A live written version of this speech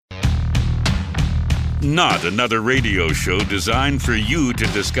not another radio show designed for you to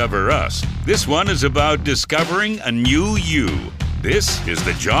discover us. This one is about discovering a new you. This is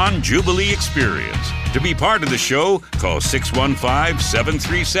the John Jubilee Experience. To be part of the show, call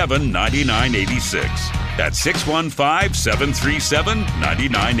 615-737-9986. That's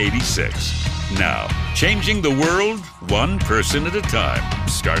 615-737-9986. Now, changing the world one person at a time,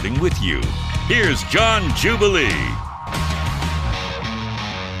 starting with you. Here's John Jubilee.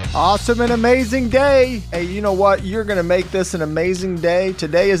 Awesome and amazing day. Hey, you know what? You're going to make this an amazing day.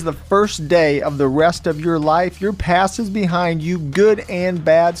 Today is the first day of the rest of your life. Your past is behind you, good and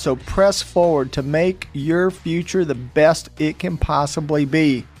bad, so press forward to make your future the best it can possibly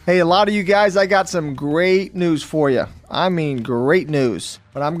be. Hey, a lot of you guys, I got some great news for you. I mean, great news.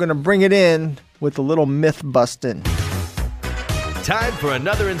 But I'm going to bring it in with a little myth busting. Time for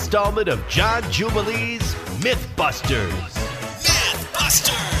another installment of John Jubilee's Mythbusters.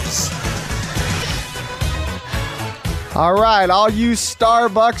 All right, all you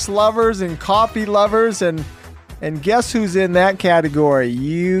Starbucks lovers and coffee lovers, and guess who's in that category?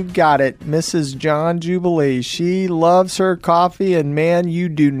 You got it, Mrs. John Jubilee. She loves her coffee, and man, you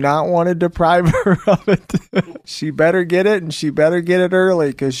do not want to deprive her of it. She better get it, and she better get it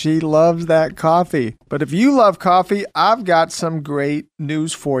early, because she loves that coffee. But if you love coffee, I've got some great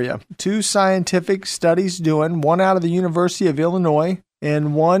news for you. 2 scientific studies doing, one out of the University of Illinois,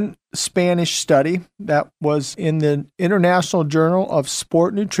 and one Spanish study that was in the International Journal of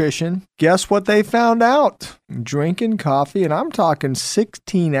Sport Nutrition. Guess what they found out? Drinking coffee, and I'm talking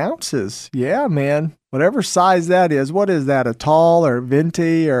 16 ounces. Yeah, man. Whatever size that is. What is that, a tall or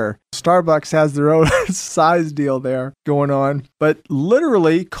venti, or Starbucks has their own size deal there going on. But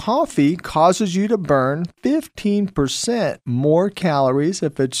literally, coffee causes you to burn 15% more calories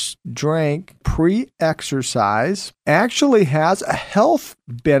if it's drank pre-exercise. Actually has a health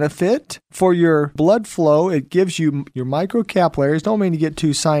benefit for your blood flow. It gives you your microcapillaries. Don't mean to get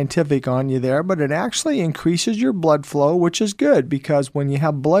too scientific on you there, but it actually increases your blood flow, which is good because when you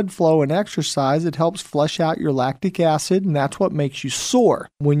have blood flow and exercise, it helps flush out your lactic acid, and that's what makes you sore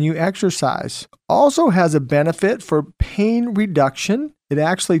when you exercise. Also has a benefit for pain reduction. It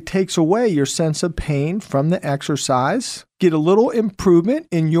actually takes away your sense of pain from the exercise. Get a little improvement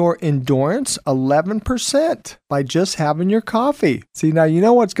in your endurance, 11%, by just having your coffee. See, now you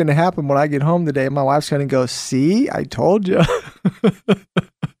know what's going to happen when I get home today. My wife's going to go, see, I told you.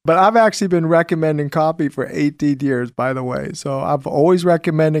 But I've actually been recommending coffee for 18 years, by the way. So I've always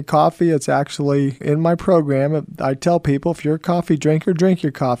recommended coffee. It's actually in my program. I tell people, if you're a coffee drinker, drink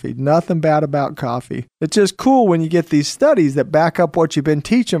your coffee. Nothing bad about coffee. It's just cool when you get these studies that back up what you've been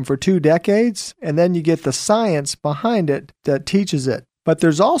teaching for 2 decades, and then you get the science behind it that teaches it. But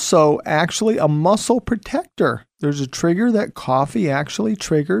there's also actually a muscle protector. There's a trigger that coffee actually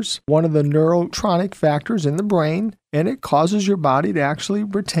triggers, one of the neurotronic factors in the brain, and it causes your body to actually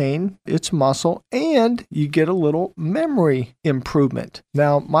retain its muscle, and you get a little memory improvement.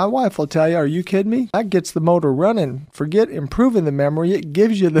 Now, my wife will tell you, are you kidding me? That gets the motor running. Forget improving the memory. It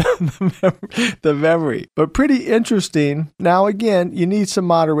gives you the memory. But pretty interesting. Now, again, you need some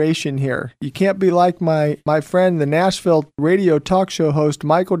moderation here. You can't be like my friend, the Nashville radio talk show host,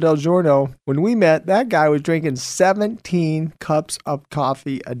 Michael Del Giorno. When we met, that guy was drinking 17 cups of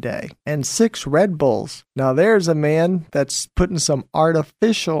coffee a day and 6 Red Bulls. Now, there's a man that's putting some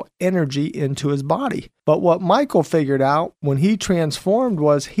artificial energy into his body. But what Michael figured out when he transformed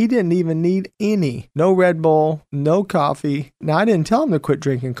was he didn't even need any. No Red Bull, no coffee. Now, I didn't tell him to quit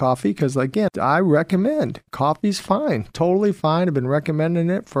drinking coffee because, again, I recommend. Coffee's fine, totally fine. I've been recommending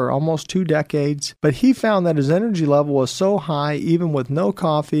it for almost 2 decades. But he found that his energy level was so high, even with no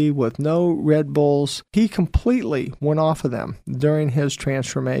coffee, with no Red Bulls, he completely went off of them during his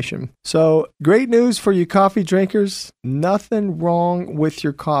transformation. So, great news for you coffee drinkers. Nothing wrong with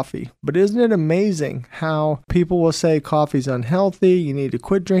your coffee. But isn't it amazing how people will say coffee's unhealthy, you need to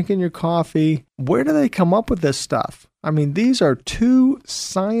quit drinking your coffee? Where do they come up with this stuff? I mean, these are 2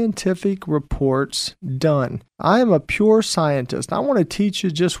 scientific reports done. I am a pure scientist. I want to teach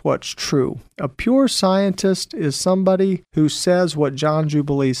you just what's true. A pure scientist is somebody who says what John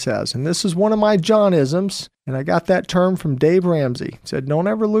Jubilee says. And this is one of my Johnisms. And I got that term from Dave Ramsey. He said, don't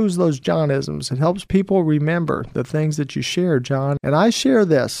ever lose those Johnisms. It helps people remember the things that you share, John. And I share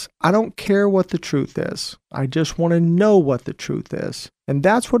this. I don't care what the truth is. I just want to know what the truth is. And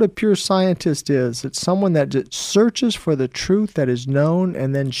that's what a pure scientist is. It's someone that just searches for the truth that is known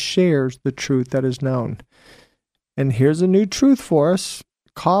and then shares the truth that is known. And here's a new truth for us.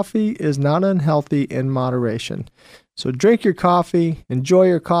 Coffee is not unhealthy in moderation. So drink your coffee, enjoy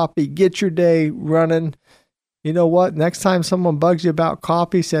your coffee, get your day running. You know what? Next time someone bugs you about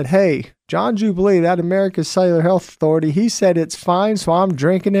coffee, said, hey, John Jubilee, that America's Cellular Health Authority, he said it's fine, so I'm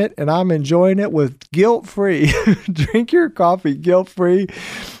drinking it and I'm enjoying it with guilt-free. Drink your coffee guilt-free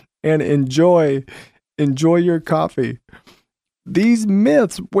and enjoy your coffee. These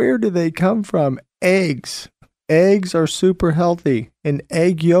myths, where do they come from? Eggs. Eggs are super healthy. An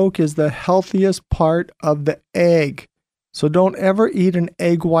egg yolk is the healthiest part of the egg. So don't ever eat an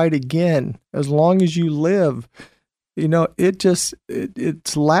egg white again as long as you live. You know, it's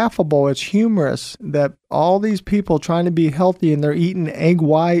laughable. It's humorous that all these people trying to be healthy and they're eating egg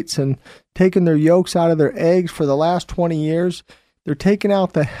whites and taking their yolks out of their eggs for the last 20 years. They're taking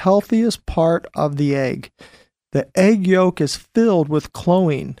out the healthiest part of the egg. The egg yolk is filled with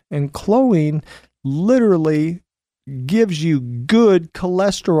choline, and choline literally gives you good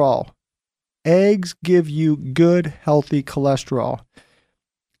cholesterol. Eggs give you good, healthy cholesterol.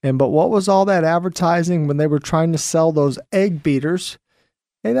 But what was all that advertising when they were trying to sell those egg beaters?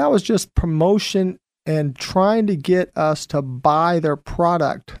 And that was just promotion and trying to get us to buy their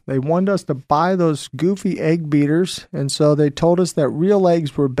product. They wanted us to buy those goofy egg beaters. And so they told us that real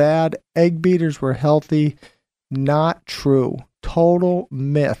eggs were bad, egg beaters were healthy. Not true. Total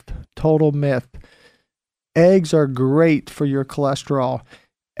myth. Total myth. Eggs are great for your cholesterol.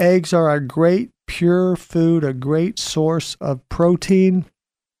 Eggs are a great pure food, a great source of protein,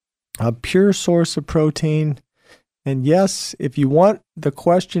 a pure source of protein. And yes, if you want the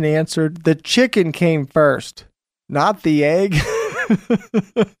question answered, the chicken came first, not the egg.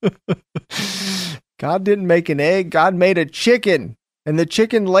 God didn't make an egg. God made a chicken, and the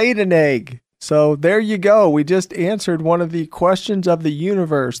chicken laid an egg. So there you go. We just answered one of the questions of the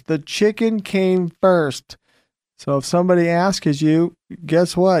universe. The chicken came first. So if somebody asks you,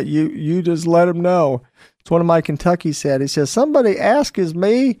 guess what? You just let them know. It's one of my Kentucky said. He says, somebody asks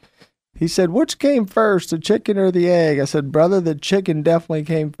me. He said, which came first, the chicken or the egg? I said, brother, the chicken definitely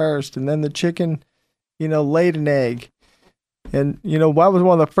came first. And then the chicken, laid an egg. And, that was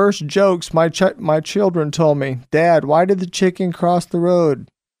one of the first jokes my children told me. Dad, why did the chicken cross the road?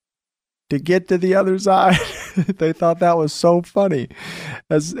 To get to the other side. They thought that was so funny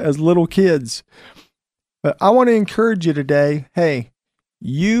as little kids. But I want to encourage you today, hey,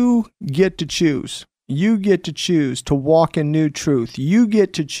 you get to choose. You get to choose to walk in new truth. You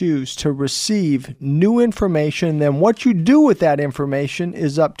get to choose to receive new information. Then what you do with that information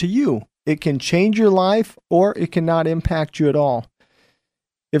is up to you. It can change your life or it cannot impact you at all.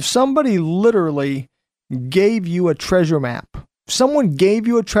 If somebody literally gave you a treasure map, if someone gave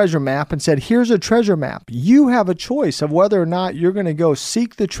you a treasure map and said, here's a treasure map, you have a choice of whether or not you're going to go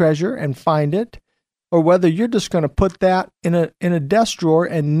seek the treasure and find it, or whether you're just going to put that in a desk drawer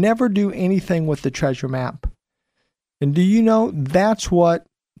and never do anything with the treasure map. And do you know that's what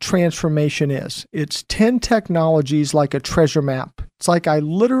transformation is? It's 10 technologies like a treasure map. It's like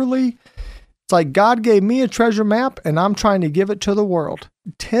God gave me a treasure map and I'm trying to give it to the world.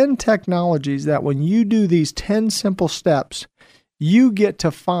 10 technologies that when you do these 10 simple steps, you get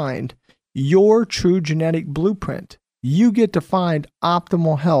to find your true genetic blueprint. You get to find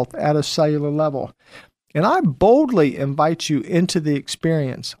optimal health at a cellular level. And I boldly invite you into the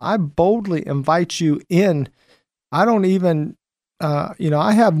experience. I boldly invite you in. I don't even, I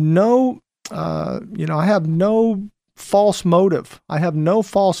have no false motive. I have no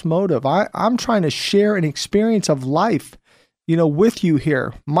false motive. I'm trying to share an experience of life, with you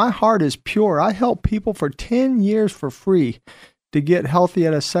here. My heart is pure. I help people for 10 years for free to get healthy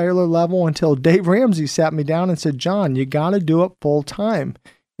at a cellular level until Dave Ramsey sat me down and said, John, you got to do it full time,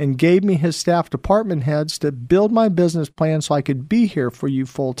 and gave me his staff department heads to build my business plan so I could be here for you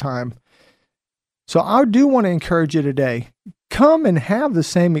full time. So I do want to encourage you today, come and have the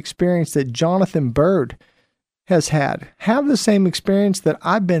same experience that Jonathan Bird has had. Have the same experience that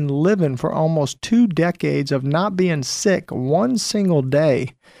I've been living for almost 2 decades of not being sick one single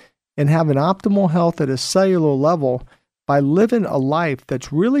day and having optimal health at a cellular level by living a life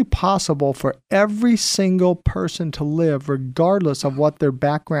that's really possible for every single person to live, regardless of what their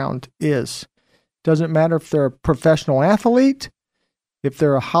background is. Doesn't matter if they're a professional athlete, if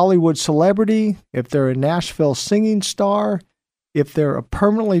they're a Hollywood celebrity, if they're a Nashville singing star, if they're a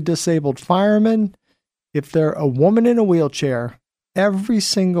permanently disabled fireman, if they're a woman in a wheelchair. Every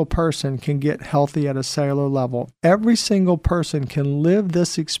single person can get healthy at a cellular level. Every single person can live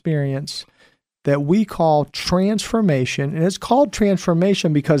this experience that we call transformation. And it's called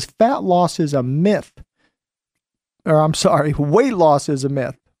transformation because fat loss is a myth. Weight loss is a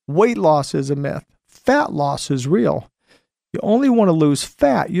myth. Weight loss is a myth. Fat loss is real. You only want to lose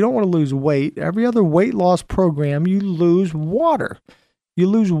fat. You don't want to lose weight. Every other weight loss program, you lose water. You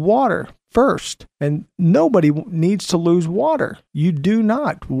lose water. first. And nobody needs to lose water. You do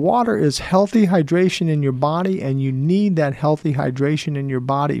not. Water is healthy hydration in your body, and you need that healthy hydration in your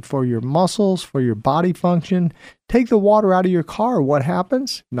body for your muscles, for your body function. Take the water out of your car. What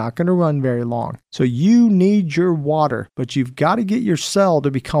happens? Not going to run very long. So you need your water, but you've got to get your cell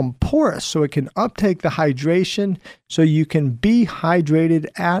to become porous so it can uptake the hydration so you can be hydrated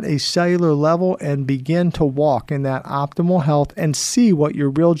at a cellular level and begin to walk in that optimal health and see what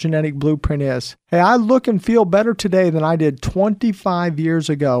your real genetic blueprint is. Hey, I look and feel better today than I did 25 years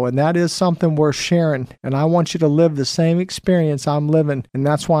ago, and that is something worth sharing. And I want you to live the same experience I'm living, and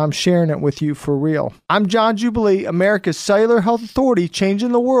that's why I'm sharing it with you for real. I'm John Jubilee, America's Cellular Health Authority,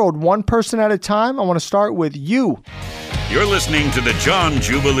 changing the world one person at a time. I want to start with you. You're listening to the John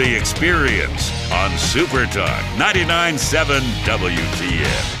Jubilee Experience on Super Talk 99.7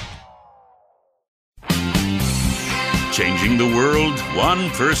 WTN. Changing the world one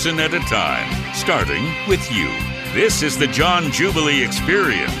person at a time, starting with you. This is the John Jubilee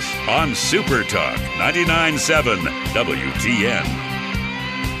Experience on Super Talk 99.7 WTN.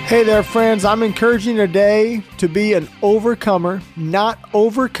 Hey there, friends. I'm encouraging you today to be an overcomer, not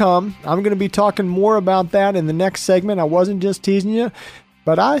overcome. I'm going to be talking more about that in the next segment. I wasn't just teasing you,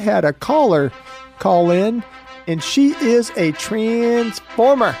 but I had a caller call in, and she is a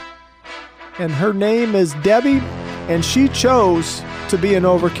transformer. And her name is Debbie, and she chose to be an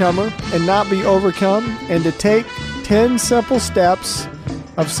overcomer and not be overcome, and to take 10 simple steps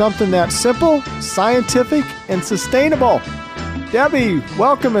of something that's simple, scientific, and sustainable. Debbie,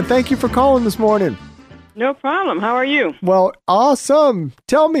 welcome, and thank you for calling this morning. No problem. How are you? Well, awesome.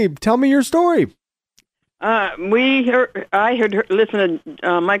 Tell me your story. I heard listen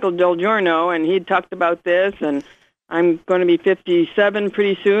to Michael Del Giorno, and he talked about this, and I'm going to be 57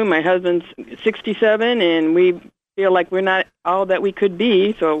 pretty soon. My husband's 67, and we feel like we're not all that we could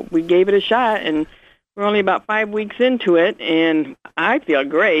be, so we gave it a shot, and we're only about 5 weeks into it, and I feel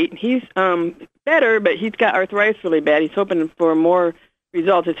great. He's better, but he's got arthritis really bad. He's hoping for more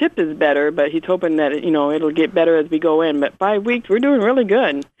results. His hip is better, but he's hoping that it'll get better as we go in. But 5 weeks, we're doing really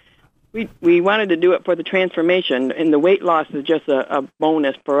good. We wanted to do it for the transformation, and the weight loss is just a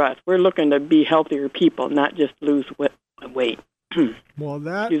bonus for us. We're looking to be healthier people, not just lose weight. Well,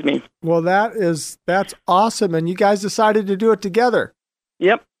 that Excuse me. Well, that's awesome, and you guys decided to do it together.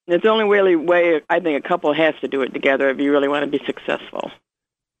 Yep, it's the only really way I think a couple has to do it together if you really want to be successful.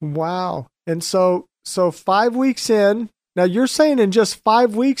 Wow! And so 5 weeks in. Now you're saying in just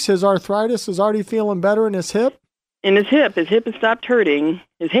 5 weeks, his arthritis is already feeling better in his hip. In his hip has stopped hurting.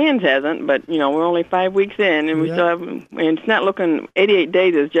 His hands hasn't, but we're only 5 weeks in, and we still have. And it's not looking. 88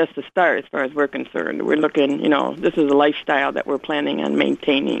 days is just the start, as far as we're concerned. We're looking. This is a lifestyle that we're planning on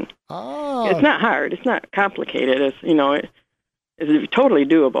maintaining. Oh. It's not hard. It's not complicated. It's totally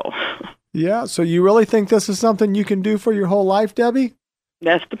doable. Yeah. So you really think this is something you can do for your whole life, Debbie?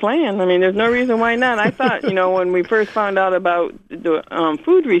 That's the plan. I mean, there's no reason why not. I thought, when we first found out about the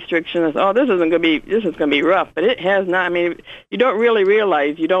food restrictions, this is going to be rough, but it has not. I mean, you don't really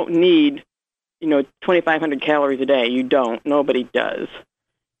realize you don't need, 2,500 calories a day. You don't. Nobody does.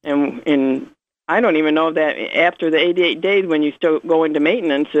 And I don't even know that after the 88 days, when you still go into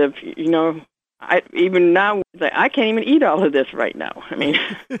maintenance, even now, I can't even eat all of this right now. I mean,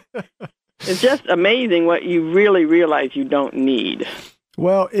 it's just amazing what you really realize you don't need.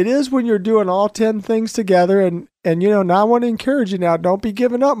 Well, it is when you're doing all 10 things together, and now I want to encourage you now, don't be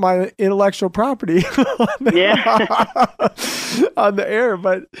giving up my intellectual property on the air,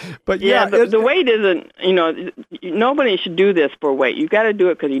 but yeah. The weight isn't, nobody should do this for weight. You've got to do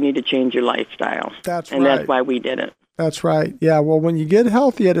it because you need to change your lifestyle. That's right. And that's why we did it. That's right. Yeah, well, when you get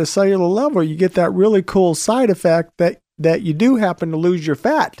healthy at a cellular level, you get that really cool side effect that you do happen to lose your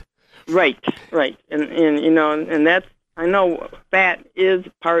fat. Right. And that's, I know fat is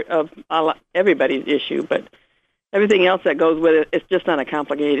part of everybody's issue, but everything else that goes with it, it's just not a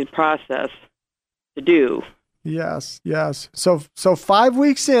complicated process to do. Yes. So 5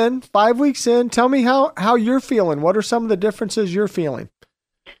 weeks in, tell me how you're feeling. What are some of the differences you're feeling?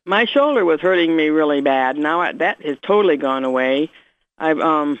 My shoulder was hurting me really bad. Now that has totally gone away. I've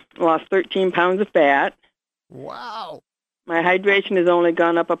lost 13 pounds of fat. Wow. My hydration has only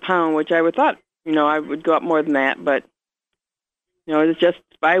gone up a pound, which I would thought, I would go up more than that, but it's just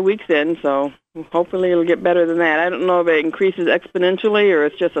 5 weeks in, so hopefully it'll get better than that. I don't know if it increases exponentially or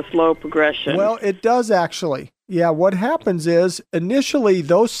it's just a slow progression. Well, it does actually. Yeah, what happens is initially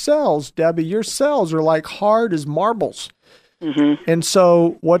those cells, Debbie, your cells are like hard as marbles. Mm-hmm. And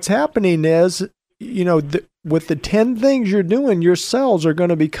so what's happening is, with the 10 things you're doing, your cells are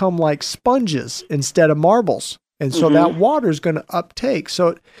going to become like sponges instead of marbles. And so that water is going to uptake.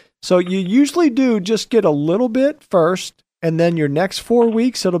 So So you usually do just get a little bit first, and then your next 4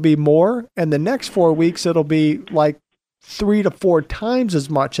 weeks, it'll be more. And the next 4 weeks, it'll be like 3 to 4 times as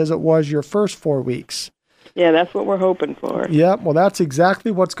much as it was your first 4 weeks. Yeah, that's what we're hoping for. Yeah, well, that's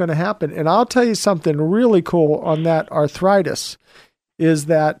exactly what's going to happen. And I'll tell you something really cool on that arthritis is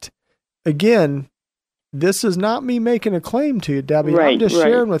that, again, this is not me making a claim to you, Debbie. Right, I'm just right.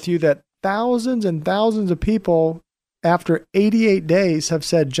 sharing with you that thousands and thousands of people after 88 days have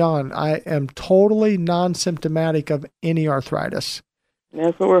said, John, I am totally non-symptomatic of any arthritis.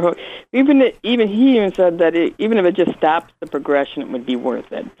 That's what we're hoping. Even he even said that even if it just stops the progression, it would be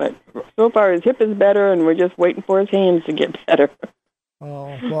worth it. But so far, his hip is better, and we're just waiting for his hands to get better.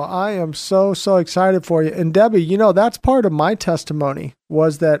 Oh, well, I am so excited for you. And Debbie, you know, that's part of my testimony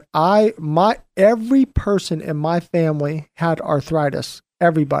was that every person in my family had arthritis,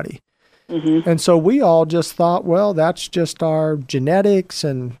 everybody. Mm-hmm. And so we all just thought, well, that's just our genetics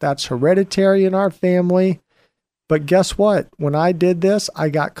and that's hereditary in our family. But guess what? When I did this, I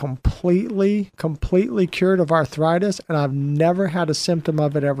got completely cured of arthritis, and I've never had a symptom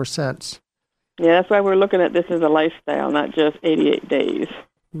of it ever since. Yeah, that's why we're looking at this as a lifestyle, not just 88 days.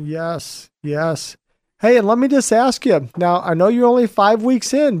 Yes. Hey, and let me just ask you, now I know you're only 5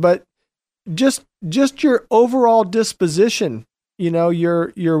 weeks in, but just your overall disposition, you know,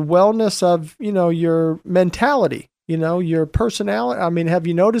 your wellness of, you know, your mentality, you know, your personality. I mean, have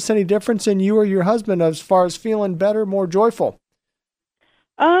you noticed any difference in you or your husband as far as feeling better, more joyful?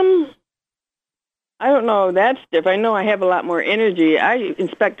 I don't know. That's different. I know I have a lot more energy. I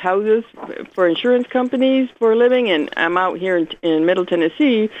inspect houses for insurance companies for a living, and I'm out here in Middle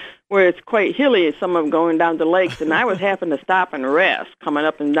Tennessee where it's quite hilly, some of them going down to lakes, and I was having to stop and rest coming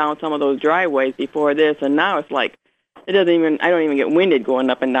up and down some of those driveways before this, and now it's like I don't even get winded going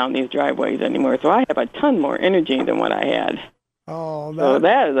up and down these driveways anymore. So I have a ton more energy than what I had. Oh, so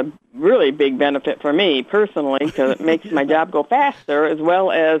that is a really big benefit for me personally because it makes my job go faster, as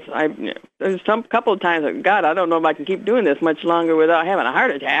well as there's some couple of times that, God, I don't know if I can keep doing this much longer without having a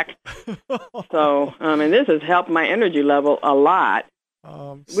heart attack. So, and this has helped my energy level a lot.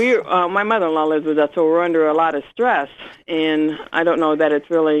 My mother-in-law lives with us, so we're under a lot of stress, and I don't know that it's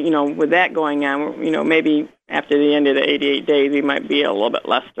really, you know, with that going on, you know, maybe after the end of the 88 days, we might be a little bit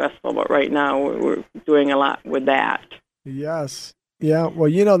less stressful, but right now we're doing a lot with that. Yes. Yeah. Well,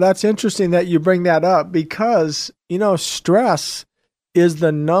 you know, that's interesting that you bring that up because, you know, stress is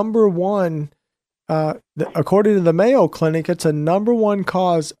the number one, according to the Mayo Clinic, it's a number one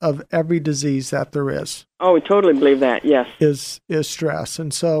cause of every disease that there is. Oh, we totally believe that. Yes. Is stress.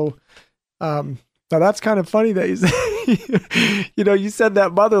 And so, now that's kind of funny that you know, you said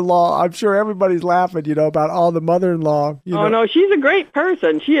that mother-in-law. I'm sure everybody's laughing, you know, about all the mother-in-law. No, she's a great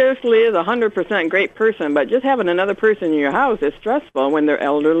person. She actually is 100% great person, but just having another person in your house is stressful when they're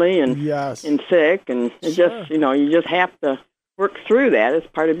elderly and sick, and it just, you know, you just have to work through that as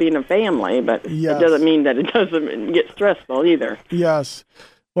part of being a family, but it doesn't mean that it doesn't get stressful either. Yes.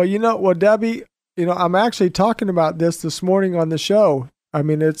 Well, Debbie, you know, I'm actually talking about this morning on the show. I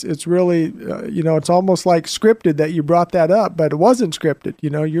mean, it's really, you know, it's almost like scripted that you brought that up, but it wasn't scripted. You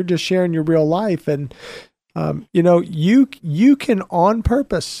know, you're just sharing your real life. And, you know, you can on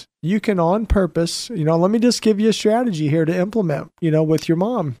purpose, you know, let me just give you a strategy here to implement, you know, with your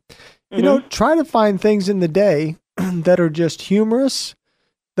mom. Mm-hmm. You know, try to find things in the day that are just humorous,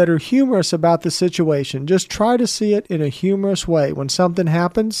 about the situation. Just try to see it in a humorous way. When something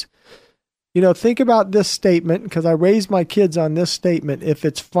happens, you know, think about this statement, because I raised my kids on this statement. If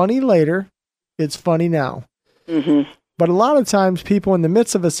it's funny later, it's funny now. Mm-hmm. But a lot of times people in the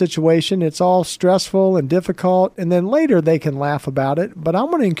midst of a situation, it's all stressful and difficult, and then later they can laugh about it. But I'm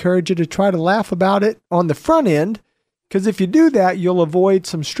going to encourage you to try to laugh about it on the front end, because if you do that, you'll avoid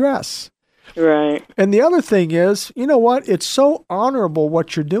some stress. Right. And the other thing is, you know what? It's so honorable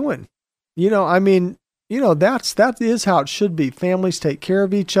what you're doing. You know, I mean, you know, that is how it should be. Families take care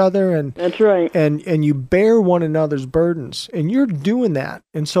of each other, and that's right. And you bear one another's burdens, and you're doing that.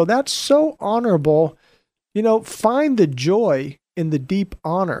 And so that's so honorable. You know, find the joy in the deep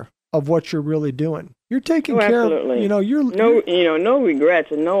honor of what you're really doing. You're taking care absolutely. of, you know, no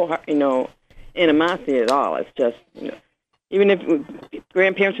regrets and no, you know, animosity at all. It's just, you know, even if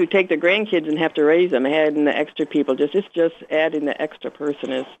grandparents who take their grandkids and have to raise them, adding the extra people, it's just adding the extra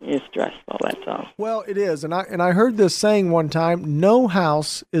person is stressful. That's all. Well, it is, and I heard this saying one time: no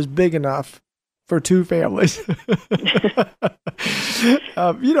house is big enough for two families.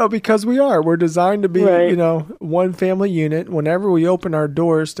 You know, because we're designed to be, right, you know, one family unit. Whenever we open our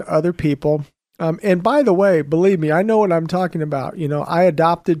doors to other people, and by the way, believe me, I know what I'm talking about. You know, I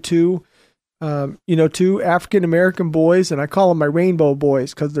adopted two two African-American boys, and I call them my rainbow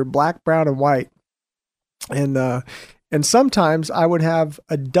boys because they're black, brown, and white. And sometimes I would have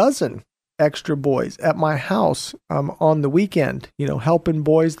a dozen extra boys at my house on the weekend, helping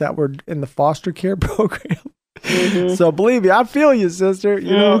boys that were in the foster care program. Mm-hmm. So believe me, I feel you, sister.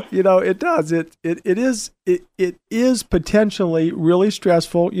 It does. It is potentially really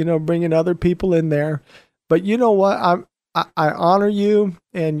stressful, bringing other people in there. But you know what? I honor you,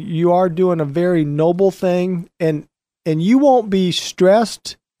 and you are doing a very noble thing, and you won't be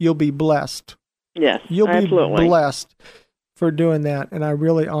stressed. You'll be blessed. Yes, you'll absolutely. be blessed for doing that, and I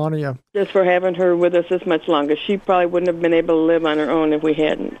really honor you. Just for having her with us this much longer. She probably wouldn't have been able to live on her own if we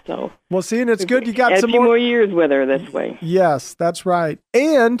hadn't. So well, see, and it's good you got some some a few more years with her this way. Yes, that's right.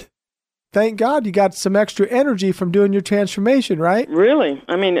 And thank God you got some extra energy from doing your transformation, right? Really.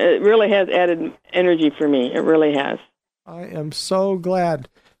 I mean, it really has added energy for me. It really has. I am so glad.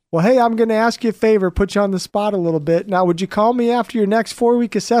 Well, hey, I'm going to ask you a favor, put you on the spot a little bit. Now, would you call me after your next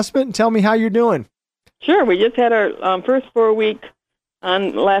 4-week assessment and tell me how you're doing? Sure. We just had our first 4-week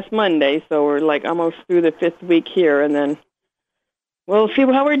on last Monday, so we're like almost through the 5th week here, and then we'll see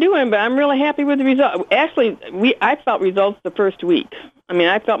how we're doing, but I'm really happy with the result. Actually, I felt results the first week. I mean,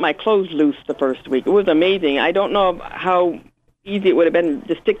 I felt my clothes loose the first week. It was amazing. I don't know how easy it would have been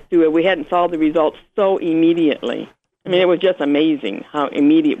to stick to it. We hadn't saw the results so immediately. I mean, it was just amazing how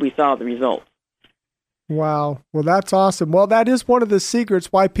immediate we saw the results. Wow. Well, that's awesome. Well, that is one of the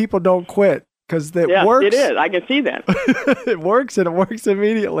secrets why people don't quit, because it works. It is. I can see that. It works, and it works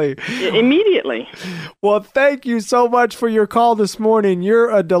immediately. Immediately. Well, thank you so much for your call this morning.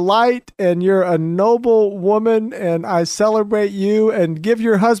 You're a delight, and you're a noble woman, and I celebrate you, and give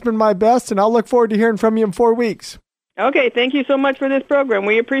your husband my best, and I'll look forward to hearing from you in 4 weeks. Okay. Thank you so much for this program.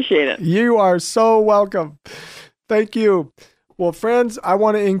 We appreciate it. You are so welcome. Thank you. Well, friends, I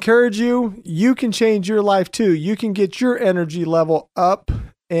want to encourage you. You can change your life too. You can get your energy level up,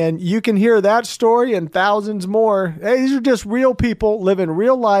 and you can hear that story and thousands more. Hey, these are just real people living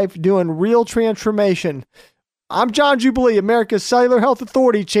real life, doing real transformation. I'm John Jubilee, America's Cellular Health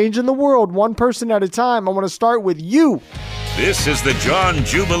Authority, changing the world one person at a time. I want to start with you. This is the John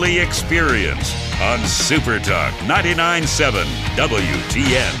Jubilee Experience on Super Talk 99.7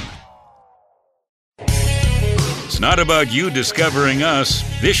 WTN. It's not about you discovering us.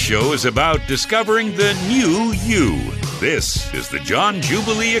 This show is about discovering the new you. This is the John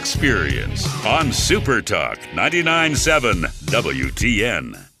Jubilee Experience on Super Talk 99.7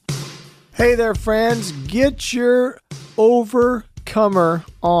 WTN. Hey there, friends. Get your overcomer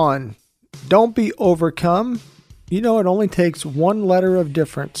on. Don't be overcome. It only takes one letter of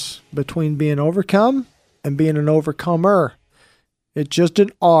difference between being overcome and being an overcomer. It's just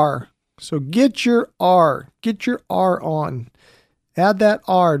an R. So get your R. Get your R on. Add that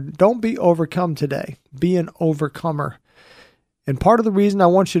R. Don't be overcome today. Be an overcomer. And part of the reason I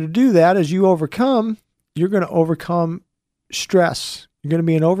want you to do that is you're going to overcome stress. You're going to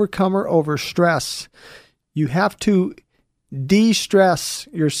be an overcomer over stress. You have to de-stress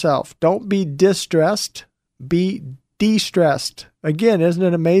yourself. Don't be distressed. Be de-stressed. Again, isn't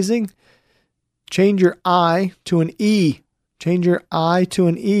it amazing? Change your I to an E. Change your I to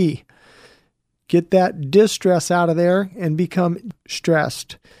an E. Get that distress out of there and become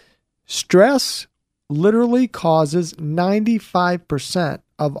stressed. Stress literally causes 95%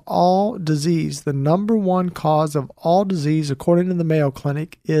 of all disease. The number one cause of all disease, according to the Mayo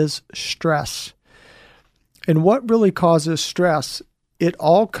Clinic, is stress. And what really causes stress? It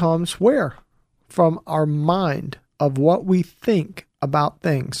all comes where? From our mind, of what we think about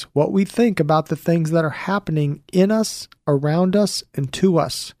things, what we think about the things that are happening in us, around us, and to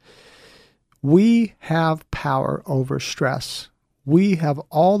us. We have power over stress. We have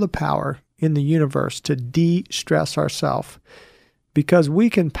all the power in the universe to de-stress ourselves, because we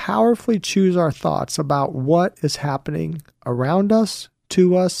can powerfully choose our thoughts about what is happening around us,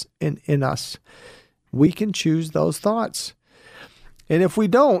 to us, and in us. We can choose those thoughts. And if we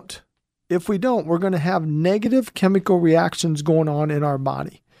don't, we're going to have negative chemical reactions going on in our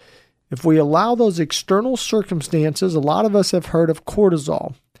body. If we allow those external circumstances, a lot of us have heard of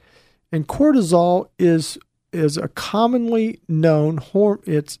cortisol. And cortisol is a commonly known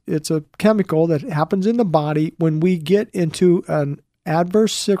it's a chemical that happens in the body when we get into an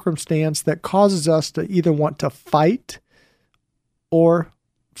adverse circumstance that causes us to either want to fight or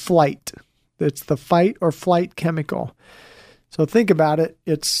flight. It's the fight or flight chemical. So think about it.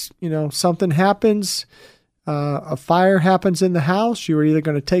 It's, something happens, a fire happens in the house. You're either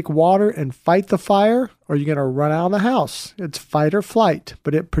going to take water and fight the fire, or you're going to run out of the house. It's fight or flight,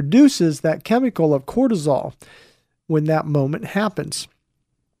 but it produces that chemical of cortisol when that moment happens.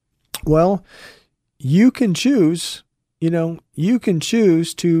 Well, you can choose, you can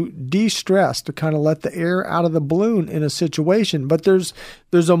choose to de-stress, to kind of let the air out of the balloon in a situation. But there's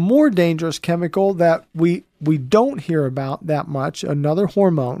a more dangerous chemical that we don't hear about that much, another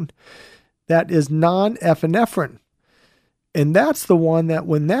hormone, that is non-epinephrine. And that's the one that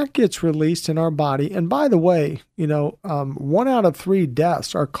when that gets released in our body, and by the way, 1 out of 3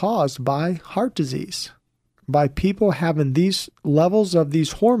 deaths are caused by heart disease, by people having these levels of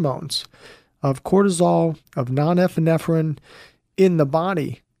these hormones, of cortisol, of non-epinephrine in the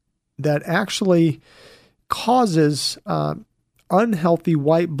body, that actually causes unhealthy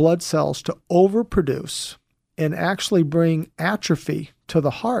white blood cells to overproduce and actually bring atrophy to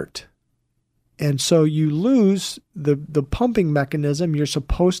the heart. And so you lose the pumping mechanism you're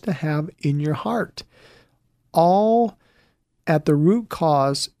supposed to have in your heart. All at the root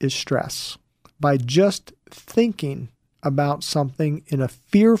cause is stress. By just thinking about something in a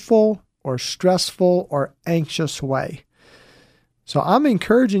fearful or stressful or anxious way. So I'm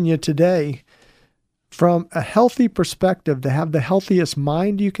encouraging you today, from a healthy perspective, to have the healthiest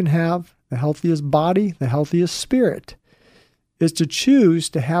mind you can have, the healthiest body, the healthiest spirit, is to choose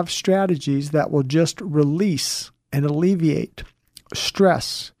to have strategies that will just release and alleviate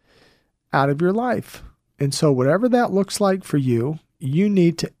stress out of your life. And so whatever that looks like for you, you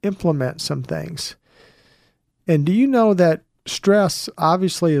need to implement some things. And do you know that stress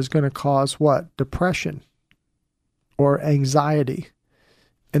obviously is going to cause what? Depression or anxiety.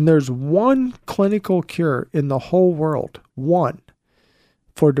 And there's one clinical cure in the whole world, one,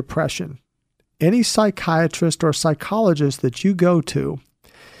 for depression. Any psychiatrist or psychologist that you go to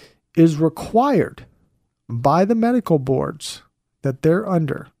is required by the medical boards that they're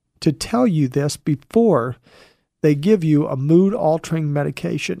under to tell you this before they give you a mood-altering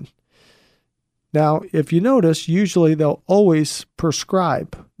medication. Now, if you notice, usually they'll always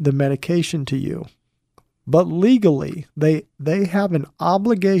prescribe the medication to you. But legally, they have an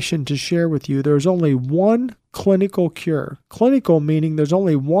obligation to share with you there's only one clinical cure. Clinical meaning there's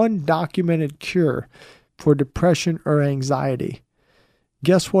only one documented cure for depression or anxiety.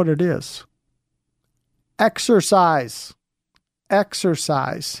 Guess what it is? Exercise.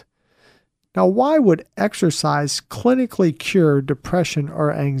 Exercise. Now, why would exercise clinically cure depression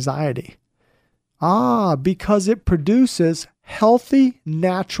or anxiety? Because it produces healthy,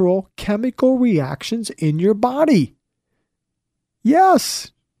 natural chemical reactions in your body.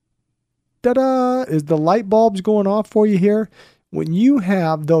 Yes. Ta-da! Is the light bulbs going off for you here? When you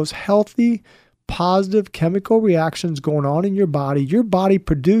have those healthy, positive chemical reactions going on in your body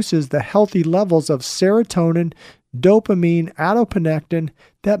produces the healthy levels of serotonin, dopamine, adiponectin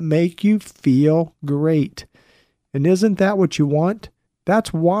that make you feel great. And isn't that what you want?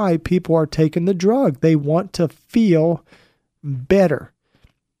 That's why people are taking the drug. They want to feel better.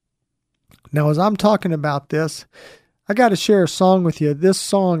 Now, as I'm talking about this, I got to share a song with you. This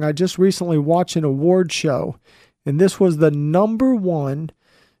song, I just recently watched an award show, and this was the number one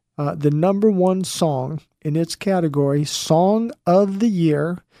song in its category, Song of the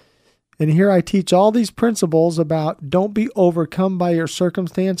Year. And here I teach all these principles about don't be overcome by your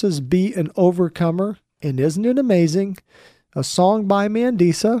circumstances, be an overcomer. And isn't it amazing? A song by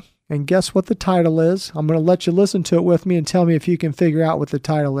Mandisa. And guess what the title is? I'm going to let you listen to it with me and tell me if you can figure out what the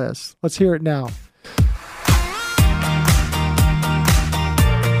title is. Let's hear it now.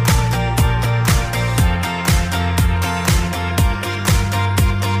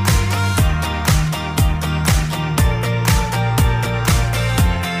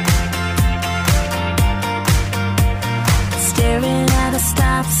 Staring at a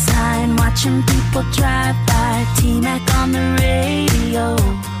stop sign, watching people drive by, T-Mac on the radio.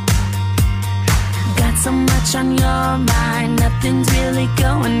 Got so much on your mind, nothing's really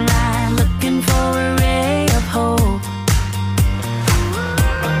going right, looking for a ray of hope.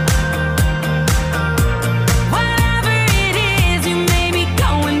 Whatever it is you may be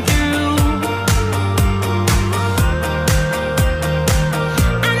going through,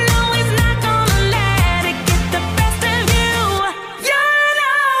 I know he's not gonna let it get the best of you. You're an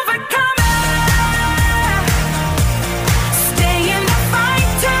overcomer. Stay in the fight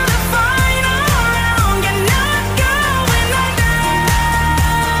till the final round. You're not going under,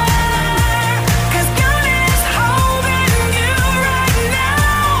 'cause God is holding you right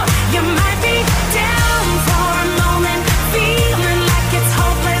now. You might be down for a moment, feeling like it's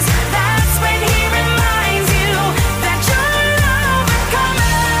hopeless. That's when he reminds you that you're an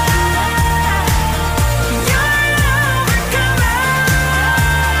overcomer. You're an overcomer.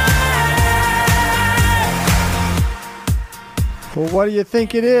 Well, what do you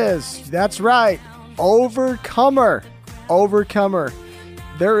think it is? That's right. Overcomer. Overcomer.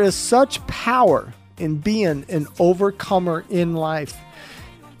 There is such power in being an overcomer in life.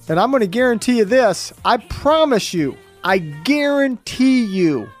 And I'm going to guarantee you this. I promise you, I guarantee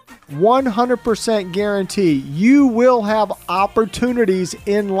you, 100% guarantee, you will have opportunities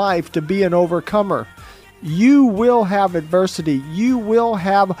in life to be an overcomer. You will have adversity. You will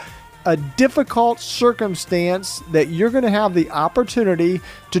have a difficult circumstance that you're going to have the opportunity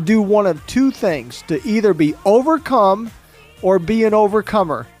to do one of two things, to either be overcome or be an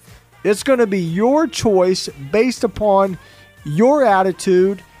overcomer. It's going to be your choice based upon your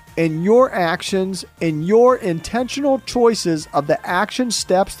attitude and your actions and your intentional choices of the action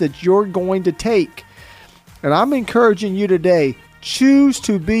steps that you're going to take. And I'm encouraging you today, choose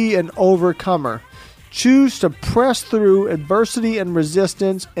to be an overcomer. Choose to press through adversity and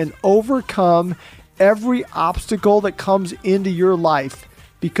resistance and overcome every obstacle that comes into your life,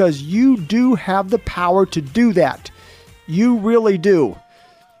 because you do have the power to do that. You really do.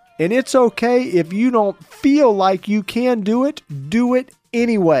 And it's okay if you don't feel like you can do it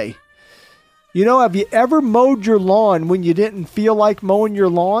anyway. You know, have you ever mowed your lawn when you didn't feel like mowing your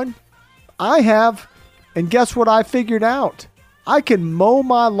lawn? I have. And guess what I figured out? I can mow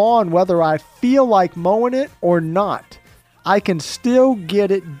my lawn whether I feel like mowing it or not. I can still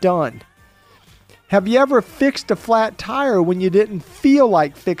get it done. Have you ever fixed a flat tire when you didn't feel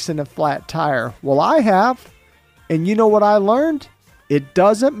like fixing a flat tire? Well, I have. And you know what I learned? It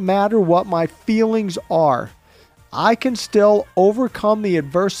doesn't matter what my feelings are. I can still overcome the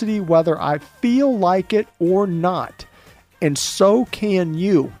adversity whether I feel like it or not. And so can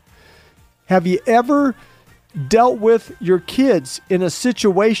you. Have you ever dealt with your kids in a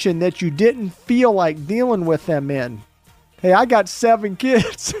situation that you didn't feel like dealing with them in? Hey, I got 7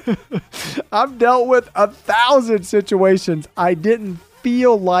 kids. I've dealt with 1,000 situations I didn't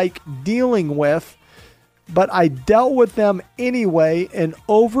feel like dealing with, but I dealt with them anyway and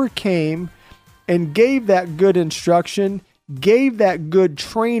overcame and gave that good instruction, gave that good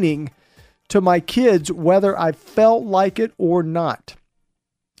training to my kids, whether I felt like it or not.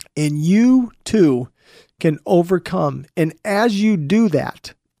 And you too can overcome. And as you do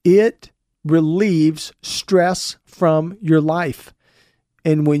that, it relieves stress from your life.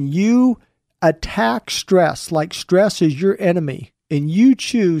 And when you attack stress, like stress is your enemy, and you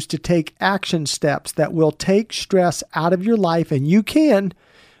choose to take action steps that will take stress out of your life, and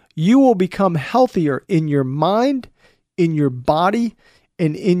you will become healthier in your mind, in your body,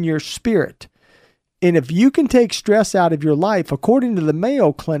 and in your spirit. And if you can take stress out of your life, according to the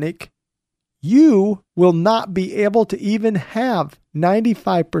Mayo Clinic, you will not be able to even have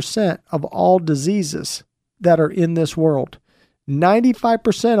 95% of all diseases that are in this world.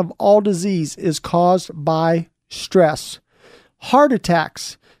 95% of all disease is caused by stress. Heart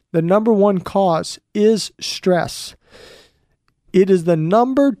attacks, the number one cause is stress. It is the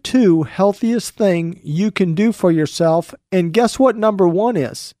number 2 healthiest thing you can do for yourself. And guess what number 1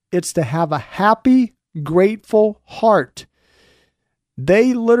 is? It's to have a happy, grateful heart.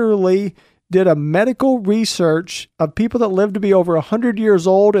 They literally did a medical research of people that lived to be over 100 years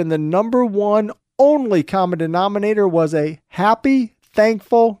old, and the number 1 only common denominator was a happy,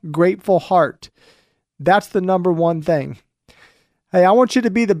 thankful, grateful heart. That's the number 1 thing. Hey, I want you to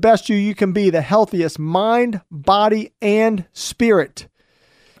be the best you can be, the healthiest mind, body, and spirit.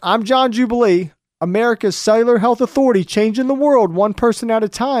 I'm John Jubilee, America's Cellular Health Authority, changing the world one person at a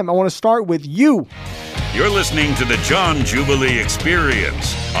time. I want to start with you. You're listening to the John Jubilee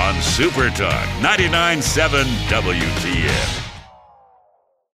Experience on Super Talk 99.7 WTN.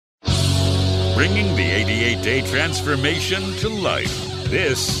 Bringing the 88-day transformation to life.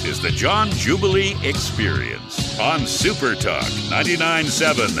 This is the John Jubilee Experience on Super Talk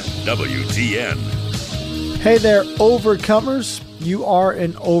 99.7 WTN. Hey there, overcomers. You are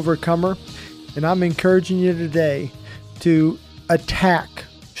an overcomer. And I'm encouraging you today to attack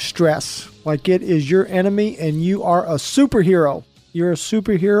stress like it is your enemy, and you are a superhero. You're a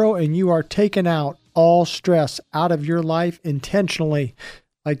superhero, and you are taking out all stress out of your life intentionally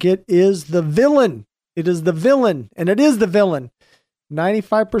like it is the villain. It is the villain, and it is the villain.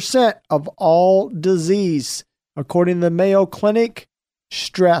 95% of all disease, according to the Mayo Clinic,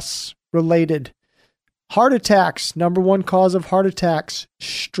 stress related. Heart attacks, number 1 cause of heart attacks,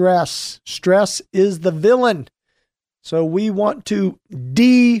 stress. Stress is the villain. So we want to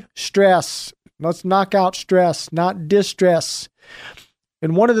de-stress. Let's knock out stress, not distress.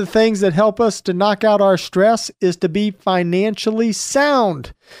 And one of the things that help us to knock out our stress is to be financially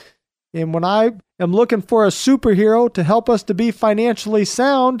sound. And when I am looking for a superhero to help us to be financially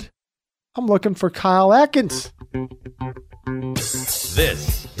sound, I'm looking for Kyle Atkins.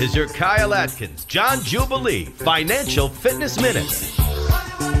 This is your Kyle Atkins, John Jubilee Financial Fitness Minute.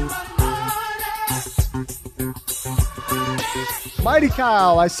 Mighty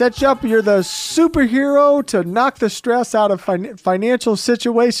Kyle, I set you up. You're the superhero to knock the stress out of financial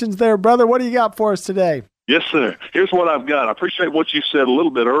situations there, brother. What do you got for us today? Yes, sir. Here's what I've got. I appreciate what you said a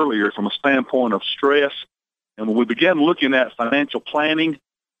little bit earlier from a standpoint of stress. And when we began looking at financial planning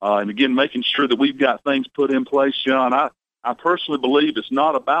and, again, making sure that we've got things put in place, John, I personally believe it's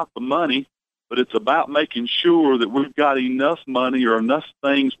not about the money, but it's about making sure that we've got enough money or enough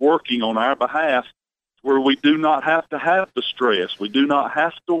things working on our behalf where we do not have to have the stress. We do not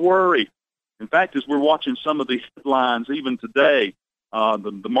have to worry. In fact, as we're watching some of the headlines even today,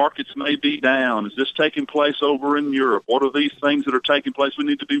 the markets may be down. Is this taking place over in Europe? What are these things that are taking place we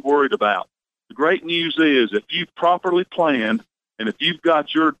need to be worried about? The great news is if you've properly planned and if you've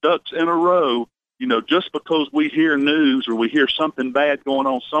got your ducks in a row, you know, just because we hear news or we hear something bad going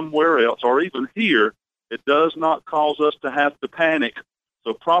on somewhere else or even here, it does not cause us to have to panic.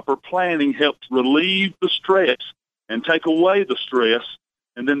 So proper planning helps relieve the stress and take away the stress.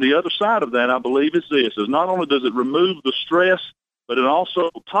 And then the other side of that, I believe, is this, is not only does it remove the stress, but it also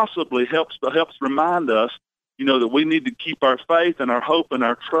possibly helps remind us, you know, that we need to keep our faith and our hope and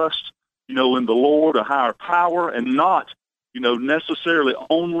our trust, you know, in the Lord, a higher power, and not, you know, necessarily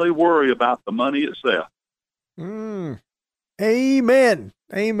only worry about the money itself. Amen.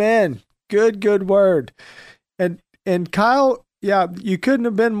 Amen. Good word. And Kyle, yeah, you couldn't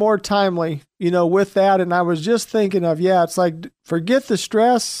have been more timely, you know, with that. And I was just thinking of, it's like, forget the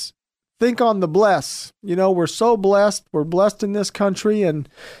stress, think on the bless. You know, we're so blessed. We're blessed in this country and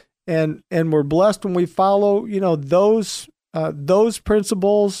we're blessed when we follow, you know, those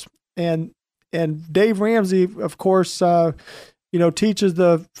principles. And Dave Ramsey, of course, you know, teaches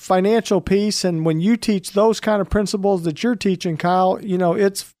the financial piece. And when you teach those kind of principles that you're teaching, Kyle, you know,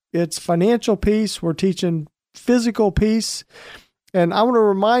 it's financial piece. We're teaching physical peace. And I want to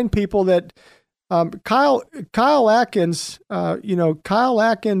remind people that Kyle Atkins, you know, Kyle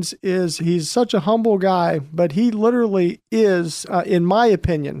Atkins he's such a humble guy, but he literally is, in my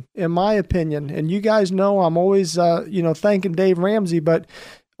opinion, and you guys know I'm always, you know, thanking Dave Ramsey, but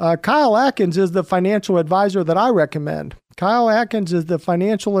Kyle Atkins is the financial advisor that I recommend. Kyle Atkins is the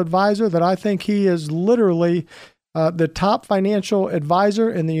financial advisor that I think he is literally the top financial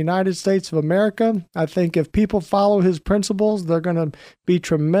advisor in the United States of America. I think if people follow his principles, they're going to be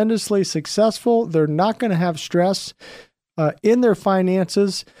tremendously successful. They're not going to have stress in their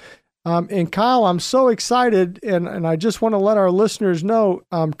finances. And Kyle, I'm so excited, and I just want to let our listeners know,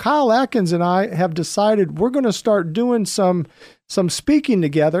 Kyle Atkins and I have decided we're going to start doing some speaking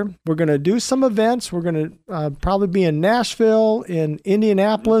together. We're going to do some events. We're going to probably be in Nashville, in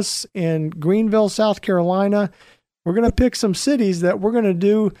Indianapolis, in Greenville, South Carolina. We're going to pick some cities that we're going to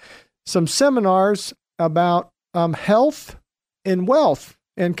do some seminars about health and wealth.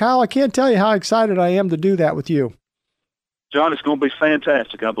 And Kyle, I can't tell you how excited I am to do that with you. John, it's going to be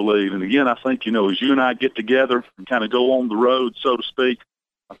fantastic, I believe. And again, I think, you know, as you and I get together and kind of go on the road, so to speak,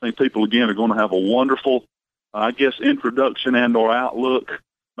 I think people, again, are going to have a wonderful, I guess, introduction and or outlook,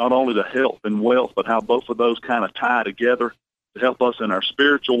 not only to health and wealth, but how both of those kind of tie together to help us in our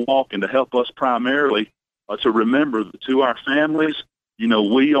spiritual walk and to help us primarily to remember that to our families, you know,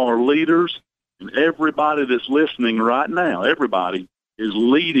 we are leaders, and everybody that's listening right now, everybody is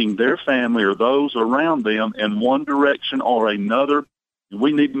leading their family or those around them in one direction or another. And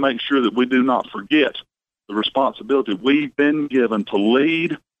we need to make sure that we do not forget the responsibility we've been given to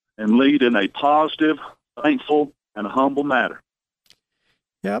lead and lead in a positive, thankful, and humble manner.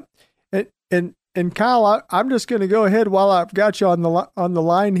 Yep. And Kyle, I'm just going to go ahead while I've got you on the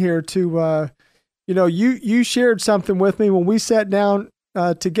line here to, you know, you shared something with me when we sat down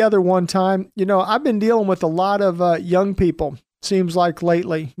together one time. You know, I've been dealing with a lot of young people, seems like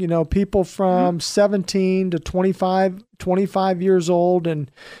lately, you know, people from 17 to 25 years old.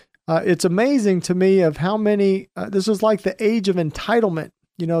 And it's amazing to me of how many, this is like the age of entitlement.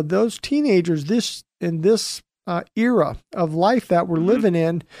 You know, those teenagers in this era of life that we're living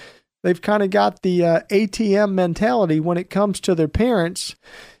in, they've kind of got the ATM mentality when it comes to their parents.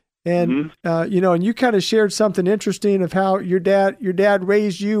 And, you know, and you kind of shared something interesting of how your dad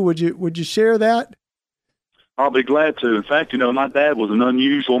raised you. Would you share that? I'll be glad to. In fact, you know, my dad was an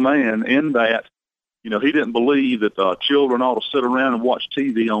unusual man in that, you know, he didn't believe that children ought to sit around and watch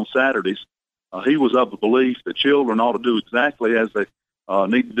TV on Saturdays. He was of the belief that children ought to do exactly as they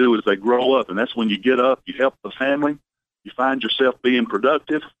need to do as they grow up. And that's when you get up, you help the family, you find yourself being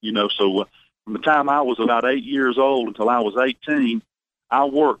productive. You know, so from the time I was about 8 years old until I was 18, I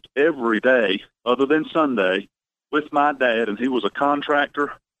worked every day other than Sunday with my dad, and he was a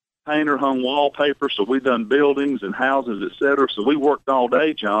contractor, painter, hung wallpaper, so we done buildings and houses, et cetera. So we worked all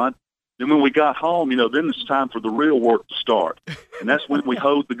day, John, Then when we got home, then it's time for the real work to start. And that's when we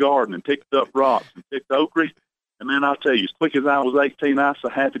hoed the garden and picked up rocks and picked okra. And man, I'll tell you, as quick as I was 18, I was so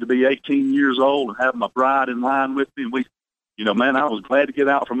happy to be 18 years old and have my bride in line with me. And we, man, I was glad to get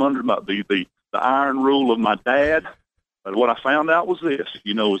out from under the iron rule of my dad. But what I found out was this,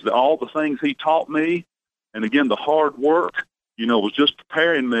 was that all the things he taught me, and again, the hard work, was just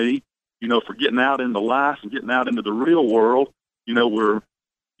preparing me, for getting out into life and getting out into the real world, where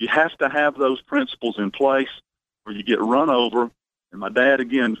you have to have those principles in place or you get run over. And my dad,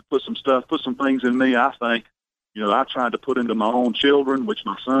 again, put some things in me, I think, I tried to put into my own children, which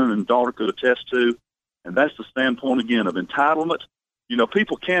my son and daughter could attest to. And that's the standpoint, again, of entitlement.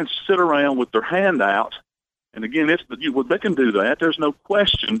 People can sit around with their hand out. And again, they can do that. There's no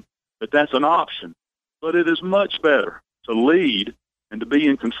question that that's an option. But it is much better to lead and to be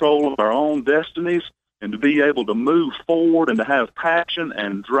in control of our own destinies and to be able to move forward and to have passion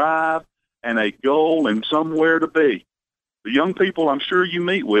and drive and a goal and somewhere to be. The young people I'm sure you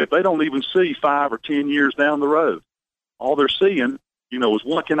meet with, they don't even see 5 or 10 years down the road. All they're seeing, is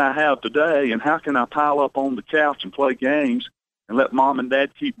what can I have today and how can I pile up on the couch and play games and let mom and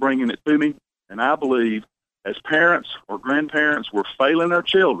dad keep bringing it to me. And I believe as parents or grandparents, we're failing our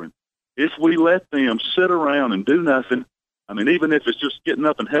children if we let them sit around and do nothing. I mean, even if it's just getting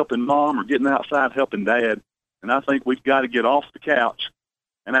up and helping mom or getting outside helping dad. And I think we've got to get off the couch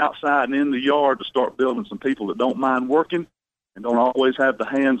and outside and in the yard to start building some people that don't mind working and don't always have the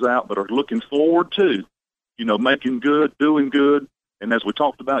hands out, but are looking forward to, making good, doing good. And as we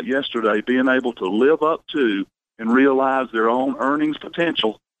talked about yesterday, being able to live up to and realize their own earnings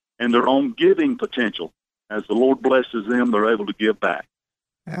potential and their own giving potential. As the Lord blesses them, they're able to give back.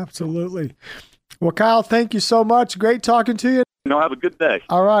 Absolutely. Well, Kyle, thank you so much. Great talking to you. Have a good day.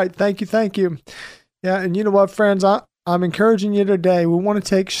 All right. Thank you. Yeah, and you know what, friends? I'm encouraging you today. We want to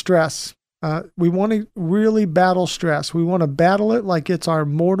take stress. We want to really battle stress. We want to battle it like it's our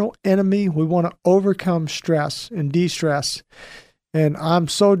mortal enemy. We want to overcome stress and de-stress. And I'm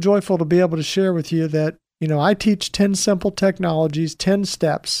so joyful to be able to share with you that, I teach 10 simple technologies, 10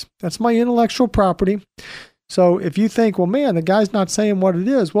 steps. That's my intellectual property. So if you think, well, man, the guy's not saying what it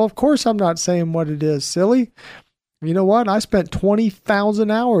is. Well, of course I'm not saying what it is, silly. You know what? I spent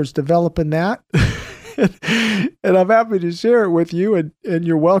 20,000 hours developing that. And I'm happy to share it with you, and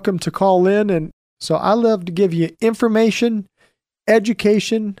you're welcome to call in. And so I love to give you information,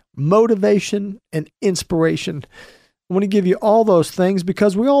 education, motivation, and inspiration. I want to give you all those things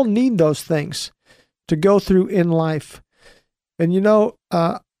because we all need those things to go through in life. And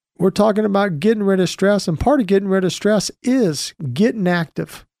we're talking about getting rid of stress, and part of getting rid of stress is getting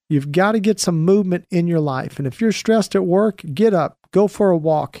active. You've got to get some movement in your life. And if you're stressed at work, get up, go for a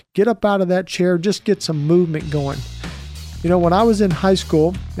walk, get up out of that chair, just get some movement going. When I was in high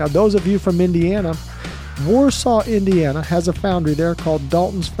school, now those of you from Indiana, Warsaw, Indiana has a foundry there called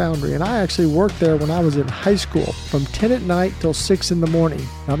Dalton's Foundry. And I actually worked there when I was in high school from 10 at night till 6 in the morning.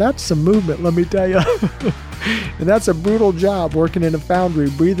 Now that's some movement, let me tell you. And that's a brutal job working in a foundry,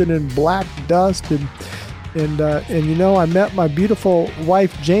 breathing in black dust. And I met my beautiful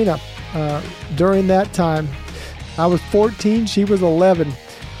wife, Jana, during that time. I was 14, she was 11.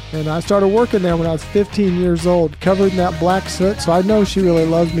 And I started working there when I was 15 years old, covered in that black soot. So I know she really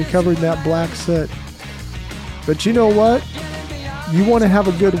loves me covered in that black soot. But you know what? You want to have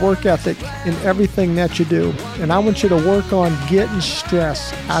a good work ethic in everything that you do. And I want you to work on getting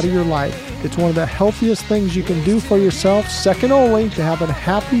stress out of your life. It's one of the healthiest things you can do for yourself, second only to have a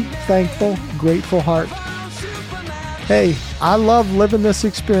happy, thankful, grateful heart. Hey, I love living this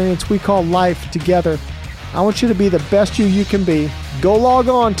experience we call life together. I want you to be the best you can be. Go log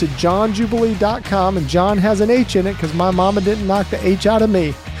on to johnjubilee.com, and John has an H in it because my mama didn't knock the H out of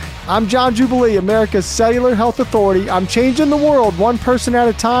me. I'm John Jubilee, America's Cellular Health Authority. I'm changing the world one person at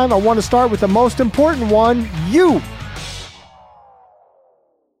a time. I want to start with the most important one, you.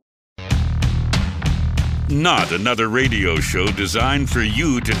 Not another radio show designed for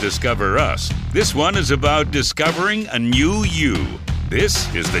you to discover us. This one is about discovering a new you.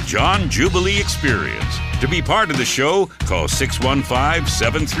 This is the John Jubilee Experience. To be part of the show, call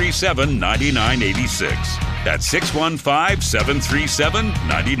 615-737-9986. That's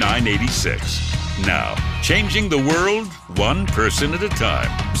 615-737-9986. Now, changing the world one person at a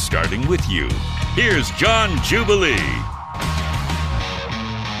time, starting with you. Here's John Jubilee.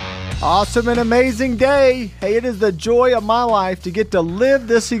 Awesome and amazing day. Hey, it is the joy of my life to get to live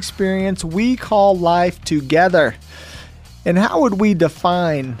this experience we call life together. And how would we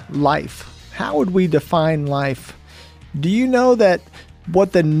define life? How would we define life? Do you know that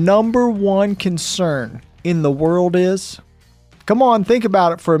what the number one concern in the world is? Come on, think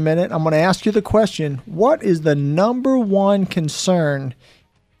about it for a minute. I'm going to ask you the question. What is the number one concern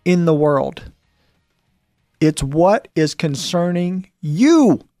in the world? It's what is concerning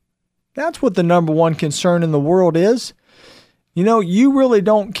you. That's what the number one concern in the world is. You know, you really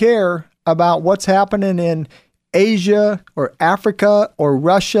don't care about what's happening in Asia or Africa or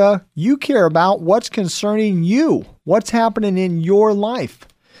Russia. You care about what's concerning you, what's happening in your life.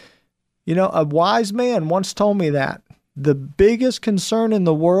 You know, a wise man once told me that the biggest concern in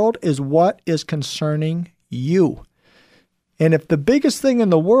the world is what is concerning you. And if the biggest thing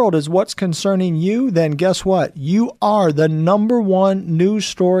in the world is what's concerning you, then guess what? You are the number one news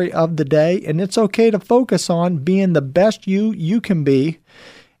story of the day, and it's okay to focus on being the best you can be.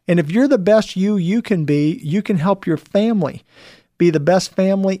 And if you're the best you can be, you can help your family be the best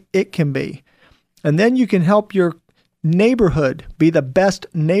family it can be. And then you can help your neighborhood be the best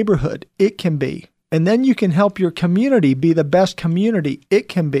neighborhood it can be. And then you can help your community be the best community it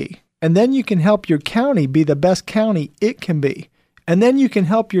can be. And then you can help your county be the best county it can be. And then you can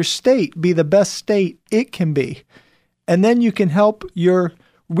help your state be the best state it can be. And then you can help your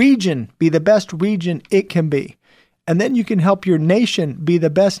region be the best region it can be. And then you can help your nation be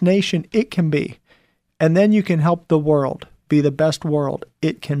the best nation it can be. And then you can help the world be the best world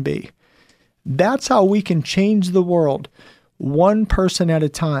it can be. That's how we can change the world, one person at a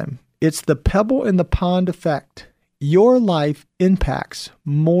time. It's the pebble in the pond effect. Your life impacts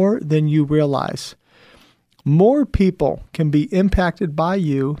more than you realize. More people can be impacted by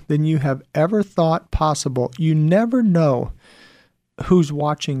you than you have ever thought possible. You never know who's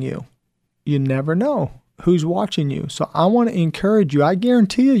watching you. You never know who's watching you. So I want to encourage you. I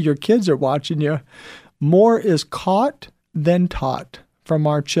guarantee you your kids are watching you. More is caught than taught from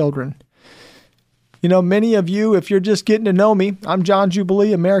our children. You know, many of you, if you're just getting to know me, I'm John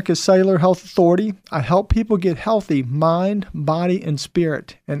Jubilee, America's Cellular Health Authority. I help people get healthy, mind, body, and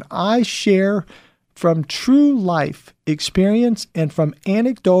spirit. And I share from true life experience and from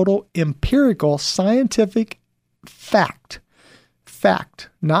anecdotal, empirical, scientific fact,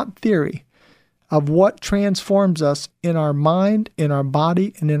 not theory, of what transforms us in our mind, in our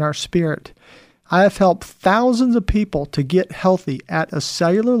body, and in our spirit. I have helped thousands of people to get healthy at a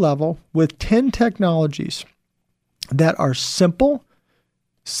cellular level with 10 technologies that are simple,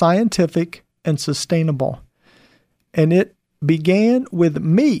 scientific, and sustainable. And it began with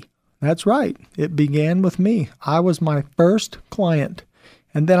me. That's right. It began with me. I was my first client.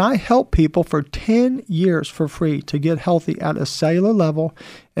 And then I helped people for 10 years for free to get healthy at a cellular level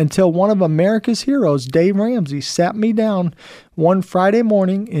until one of America's heroes, Dave Ramsey, sat me down one Friday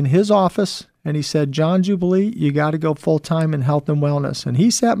morning in his office and he said, John Jubilee, you got to go full-time in health and wellness. And he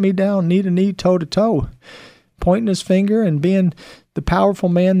sat me down knee to knee, toe to toe, pointing his finger and being the powerful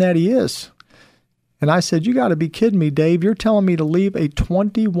man that he is. And I said, you got to be kidding me, Dave. You're telling me to leave a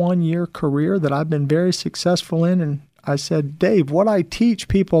 21-year career that I've been very successful in? And I said, Dave, what I teach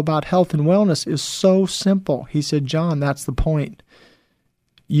people about health and wellness is so simple. He said, John, that's the point.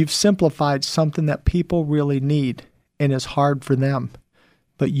 You've simplified something that people really need and is hard for them,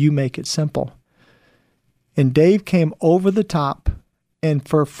 but you make it simple. And Dave came over the top and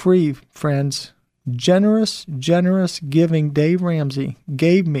for free, friends, generous, giving Dave Ramsey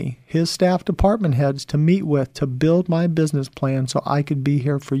gave me his staff department heads to meet with to build my business plan so I could be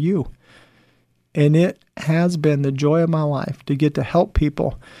here for you. And it has been the joy of my life to get to help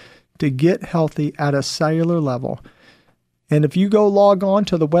people to get healthy at a cellular level. And if you go log on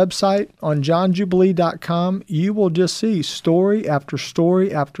to the website on johnjubilee.com, you will just see story after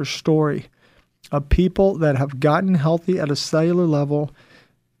story after story of people that have gotten healthy at a cellular level.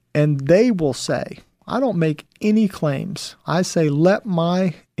 And they will say, I don't make any claims. I say, let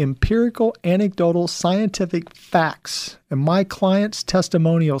my empirical, anecdotal, scientific facts and my clients'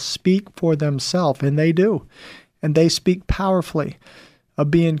 testimonials speak for themselves. And they do. And they speak powerfully of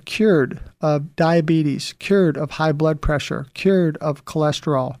being cured of diabetes, cured of high blood pressure, cured of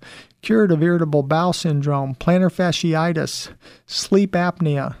cholesterol, cured of irritable bowel syndrome, plantar fasciitis, sleep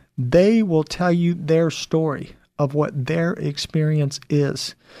apnea. They will tell you their story of what their experience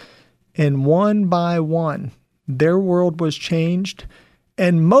is. And one by one, their world was changed.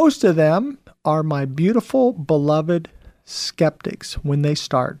 And most of them are my beautiful, beloved skeptics when they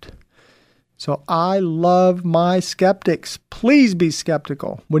start. So I love my skeptics. Please be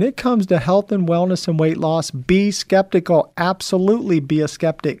skeptical. When it comes to health and wellness and weight loss, be skeptical. Absolutely be a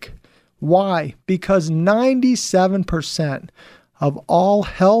skeptic. Why? Because 97% of all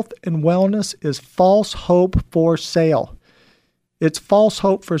health and wellness is false hope for sale. It's false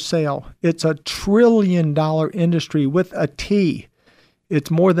hope for sale. It's a $1 trillion industry with a T. It's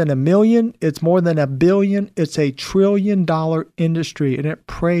more than 1 million. It's more than 1 billion. It's a $1 trillion industry, and it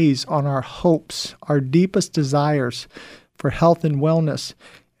preys on our hopes, our deepest desires for health and wellness.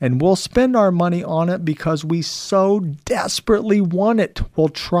 And we'll spend our money on it because we so desperately want it. We'll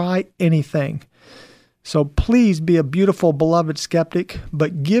try anything. So please be a beautiful, beloved skeptic,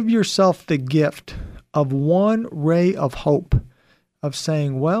 but give yourself the gift of one ray of hope of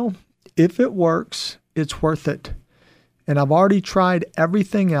saying, well, if it works, it's worth it. And I've already tried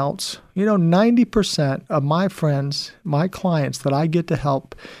everything else. 90% of my friends, my clients that I get to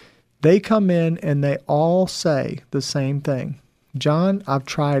help, they come in and they all say the same thing. John, I've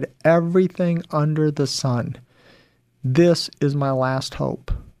tried everything under the sun. This is my last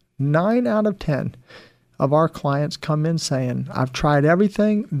hope. 9 out of 10 of our clients come in saying, I've tried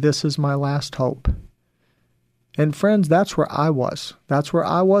everything. This is my last hope. And friends, that's where I was. That's where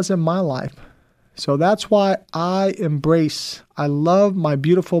I was in my life. So that's why I love my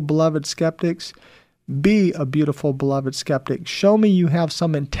beautiful, beloved skeptics. Be a beautiful, beloved skeptic. Show me you have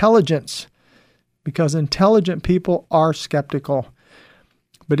some intelligence, because intelligent people are skeptical.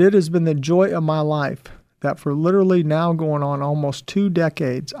 But it has been the joy of my life that for literally now going on almost 2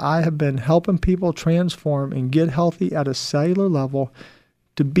 decades, I have been helping people transform and get healthy at a cellular level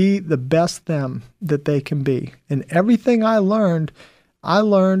to be the best them that they can be. And everything I learned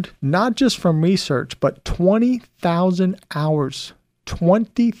not just from research, but 20,000 hours.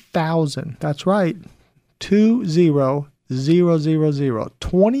 20,000. That's right. 20,000.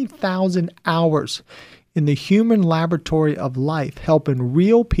 20,000 hours in the human laboratory of life, helping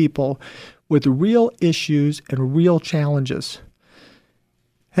real people with real issues and real challenges.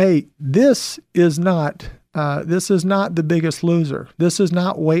 Hey, this is not The Biggest Loser. This is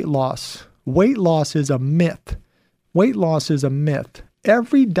not weight loss. Weight loss is a myth. Weight loss is a myth.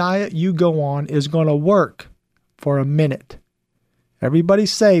 Every diet you go on is going to work for a minute. Everybody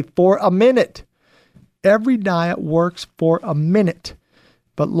say, for a minute. Every diet works for a minute.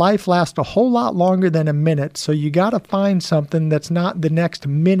 But life lasts a whole lot longer than a minute, so you got to find something that's not the next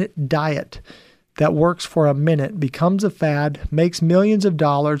minute diet that works for a minute, becomes a fad, makes millions of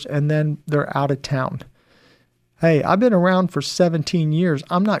dollars, and then they're out of town. Hey, I've been around for 17 years.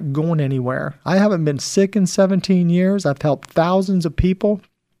 I'm not going anywhere. I haven't been sick in 17 years. I've helped thousands of people.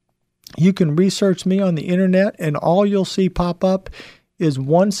 You can research me on the internet, and all you'll see pop up is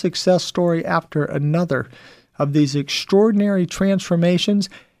one success story after another of these extraordinary transformations.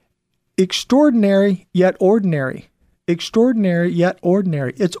 Extraordinary yet ordinary. Extraordinary yet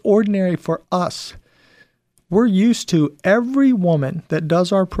ordinary. It's ordinary for us. We're used to every woman that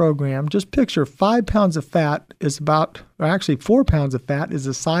does our program. Just picture 5 pounds of fat is 4 pounds of fat is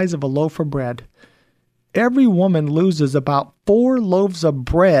the size of a loaf of bread. Every woman loses about 4 loaves of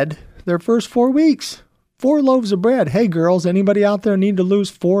bread their first 4 weeks. 4 loaves of bread. Hey girls, anybody out there need to lose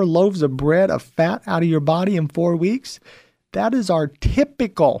 4 loaves of bread of fat out of your body in 4 weeks? That is our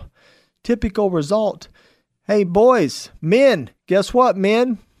typical result. Hey boys, men, guess what,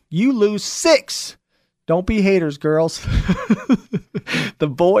 men? You lose 6. Don't be haters, girls. The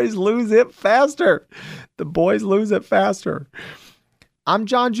boys lose it faster. The boys lose it faster. I'm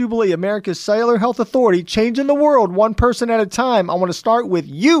John Jubilee, America's Cellular Health Authority, changing the world one person at a time. I want to start with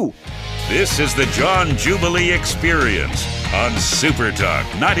you. This is the John Jubilee Experience on Super Talk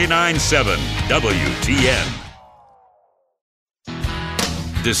 99.7 WTN.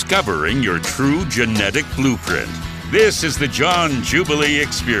 Discovering your true genetic blueprint. This is the John Jubilee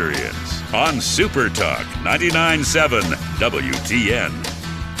Experience on Super Talk 99.7 WTN.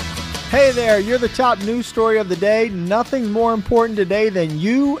 Hey there, you're the top news story of the day. Nothing more important today than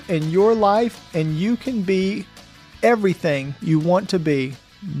you and your life, and you can be everything you want to be.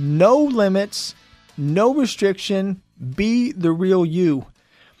 No limits, no restriction. Be the real you.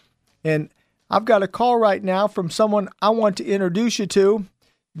 And I've got a call right now from someone I want to introduce you to.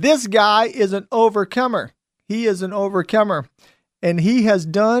 This guy is an overcomer. He is an overcomer, and he has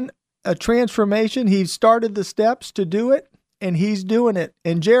done a transformation. He's started the steps to do it, and he's doing it.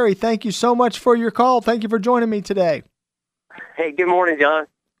 And Jerry, thank you so much for your call. Thank you for joining me today. Hey, good morning, John.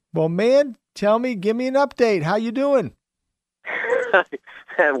 Well, man, give me an update. How you doing?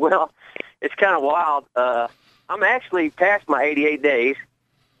 Well, it's kind of wild. I'm actually past my 88 days,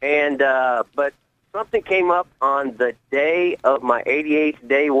 and but something came up on the day of my 88th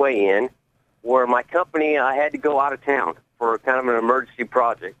day weigh-in where my company, I had to go out of town for kind of an emergency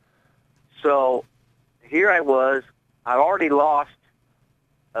project. So here I was. I already lost.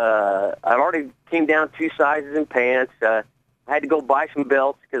 I already came down 2 sizes in pants. I had to go buy some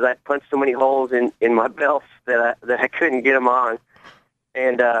belts because I punched so many holes in my belts that I couldn't get them on.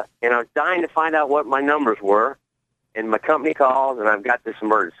 And I was dying to find out what my numbers were. and my company calls, and I've got this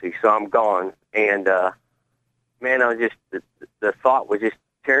emergency, so I'm gone. And man, I was just the thought was just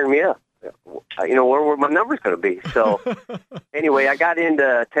tearing me up. Where were my numbers going to be? So anyway, I got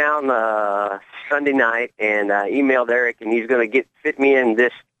into town Sunday night and emailed Eric, and he's going to fit me in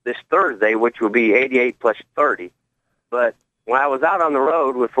this Thursday, which will be 88 plus 30. But when I was out on the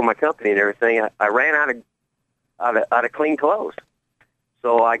road for my company and everything, I ran out of clean clothes.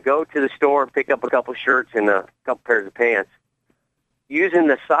 So I go to the store and pick up a couple shirts and a couple pairs of pants, using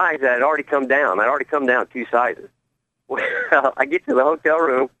the size that had already come down. I'd already come down 2 sizes. Well, I get to the hotel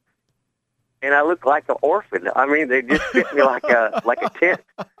room, and I look like an orphan. I mean, they just fit me like a tent.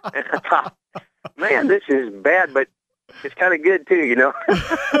 And I thought, man, this is bad, but it's kind of good too,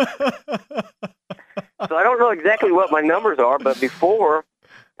 So I don't know exactly what my numbers are, but before,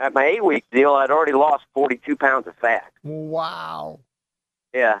 at my 8-week deal, I'd already lost 42 pounds of fat. Wow.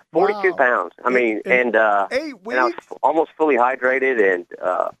 Yeah, 42 pounds. I mean, and 8 weeks? And I was almost fully hydrated, and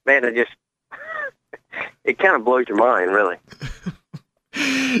man, it kind of blows your mind, really.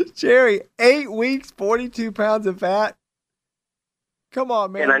 Jerry, 8 weeks, 42 pounds of fat? Come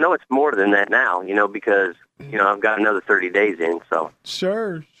on, man. And I know it's more than that now, because, I've got another 30 days in, so.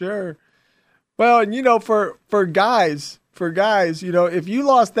 Sure. Well, and for guys, if you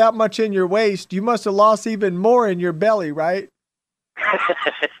lost that much in your waist, you must have lost even more in your belly, right?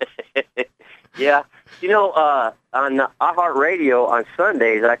 Yeah. On iHeartRadio on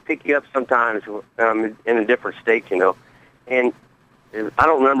Sundays, I pick you up sometimes in a different state, and I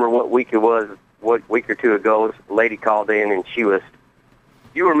don't remember what week it was, what week or two ago, a lady called in, and you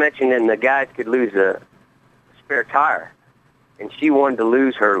were mentioning the guys could lose a spare tire, and she wanted to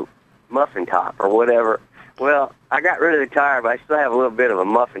lose her muffin top or whatever. Well, I got rid of the tire, but I still have a little bit of a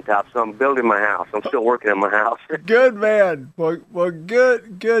muffin top, so I'm building my house. I'm still working on my house. Good man. Well,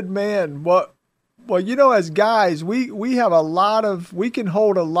 good man. Well, as guys, we have we can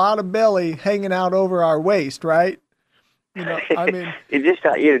hold a lot of belly hanging out over our waist, right? I mean, it's just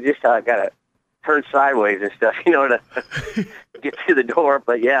how I got to turn sideways and stuff, to get to the door.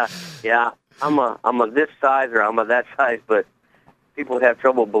 But yeah, I'm a this size or I'm a that size, but people have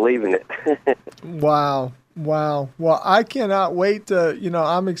trouble believing it. Wow. Well, I cannot wait to,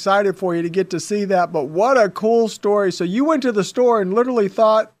 I'm excited for you to get to see that, but what a cool story. So you went to the store and literally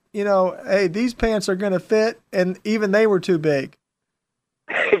thought, hey, these pants are going to fit, and even they were too big.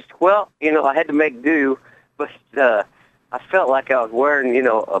 Well, I had to make do, but I felt like I was wearing,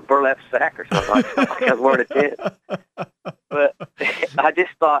 a burlap sack or something. I felt like I was wearing a tent. But I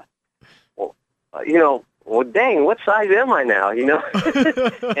just thought, well, dang, what size am I now?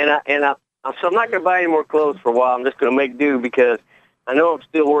 So I'm not going to buy any more clothes for a while. I'm just going to make do because I know I'm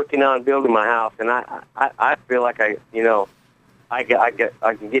still working on building my house, and I feel like I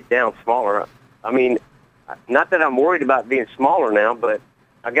can get down smaller. I mean, not that I'm worried about being smaller now, but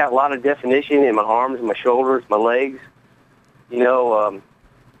I got a lot of definition in my arms, my shoulders, my legs. It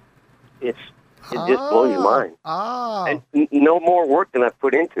just blows your mind. And no more work than I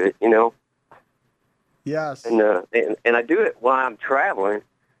put into it, Yes. And I do it while I'm traveling,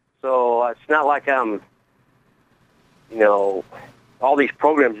 so it's not like I'm, all these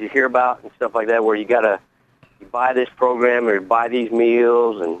programs you hear about and stuff like that, where you buy this program or buy these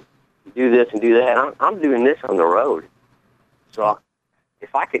meals and you do this and do that. I'm doing this on the road, so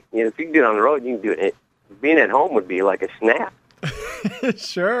if I could, if you can do it on the road, you can do it. Being at home would be like a snap.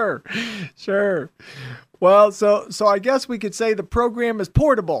 Sure. Well, so I guess we could say the program is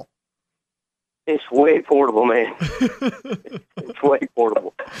portable. It's way portable, man. It's way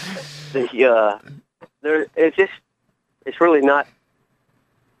portable. It's really not.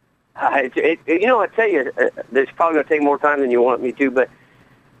 I tell you, this is probably going to take more time than you want me to, but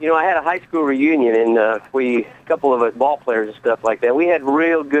I had a high school reunion, and a couple of us ball players and stuff like that. We had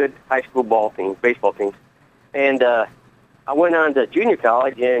real good high school baseball teams, and I went on to junior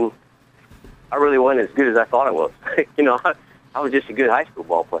college, and I really wasn't as good as I thought I was. I was just a good high school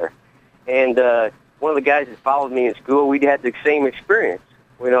ball player. And one of the guys that followed me in school, we'd had the same experience.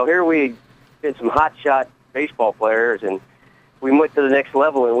 Here we'd been some hot shot baseball players, and we went to the next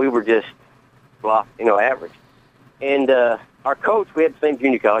level, and we were just, average. And our coach, we had the same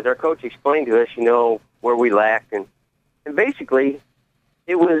junior college, our coach explained to us, where we lacked. And basically,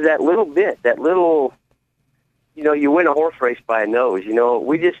 it was that little bit, you win a horse race by a nose.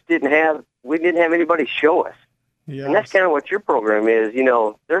 We just didn't have anybody show us. Yes. And that's kind of what your program is.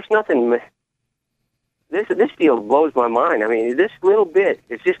 There's nothing. This deal blows my mind. I mean, this little bit,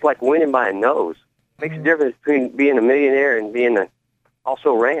 it's just like winning by a nose. Makes a difference between being a millionaire and being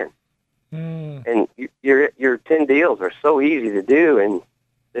also ran. And your 10 deals are so easy to do, and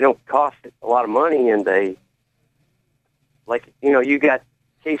they don't cost a lot of money, and they like, you got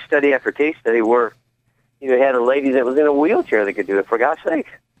case study after case study where, you had a lady that was in a wheelchair that could do it, for God's sake.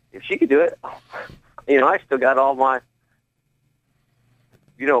 If she could do it, I still got all my,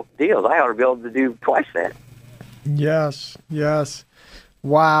 deals. I ought to be able to do twice that. Yes, yes.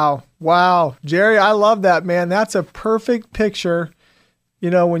 Wow. Jerry, I love that, man. That's a perfect picture.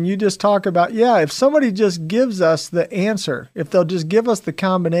 When you just talk about, if somebody just gives us the answer, if they'll just give us the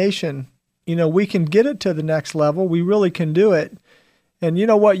combination, we can get it to the next level. We really can do it. And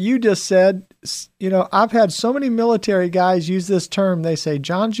what you just said, I've had so many military guys use this term. They say,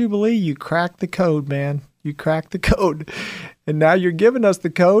 John Jubilee, you cracked the code, man. You cracked the code. And now you're giving us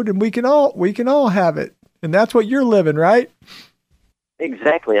the code, and we can all have it. And that's what you're living, right?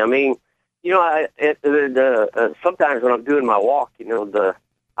 Exactly. I mean, sometimes when I'm doing my walk,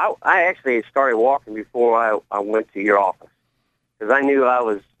 I actually started walking before I went to your office because I knew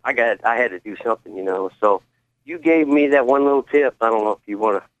I had to do something, So you gave me that one little tip. I don't know if you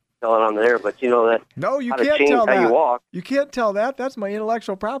want to tell it on there, but that. No, you how to can't change tell how that. You walk. You can't tell that. That's my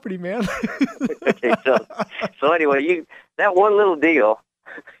intellectual property, man. Okay, so anyway, that one little deal.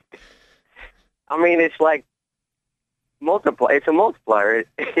 I mean, it's like multiply. It's a multiplier.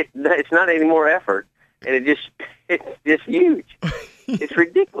 It's not any more effort, and it's just huge. It's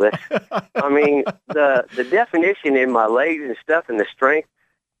ridiculous. I mean, the definition in my legs and stuff, and the strength,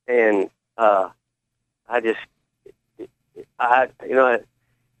 and I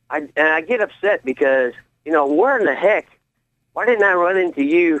get upset because where in the heck? Why didn't I run into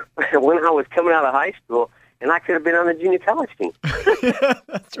you when I was coming out of high school, and I could have been on the junior college team?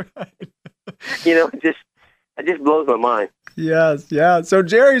 That's right. It just blows my mind. Yes, yeah. So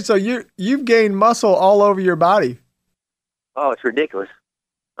Jerry, you've gained muscle all over your body. Oh, it's ridiculous.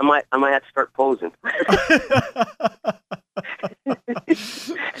 I might have to start posing.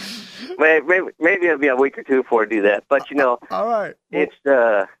 maybe it'll be a week or two before I do that. But all right. It's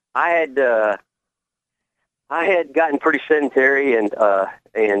I had gotten pretty sedentary, and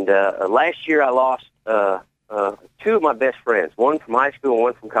last year I lost two of my best friends, one from high school and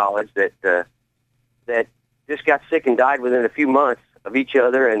one from college, that just got sick and died within a few months of each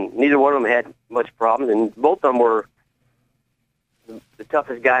other, and neither one of them had much problems, and both of them were the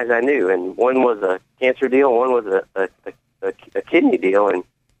toughest guys I knew, and one was a cancer deal, and one was a kidney deal,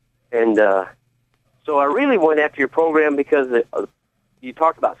 and so I really went after your program because you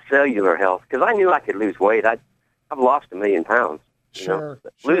talked about cellular health, because I knew I could lose weight. I've lost 1 million pounds. Sure.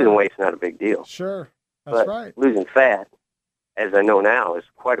 Losing weight's not a big deal. Sure, that's right. Losing fat, as I know now, is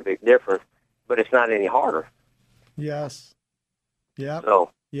quite a big difference, but it's not any harder. Yes. Yeah.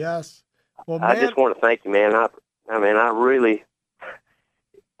 So yes. Well, I just want to thank you, man.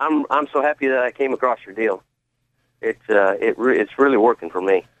 I'm so happy that I came across your deal. It's really working for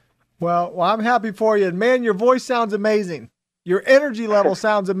me. Well, I'm happy for you. And man, your voice sounds amazing. Your energy level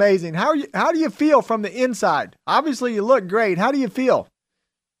sounds amazing. How do you feel from the inside? Obviously, you look great. How do you feel?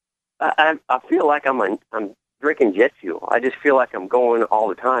 I feel like I'm drinking jet fuel. I just feel like I'm going all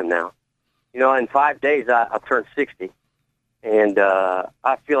the time now. In 5 days, I'll turn 60, and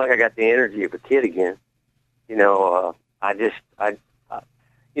I feel like I got the energy of a kid again.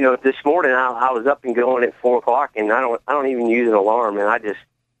 This morning I was up and going at 4 o'clock, and I don't even use an alarm, and I'm just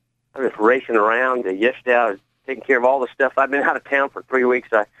racing around. Yesterday I was taking care of all the stuff. I've been out of town for 3 weeks.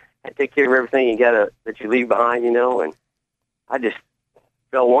 I had to take care of everything that you leave behind, and I just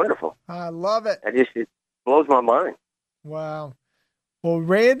felt wonderful. I love it. It blows my mind. Wow. Well,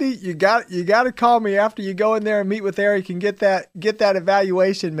 Randy, you got to call me after you go in there and meet with Eric and get that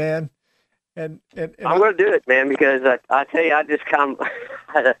evaluation, man. And I'm going to do it, man, because I tell you, I just come,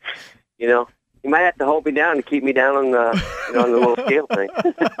 you might have to hold me down to keep me down on the, on the little scale thing.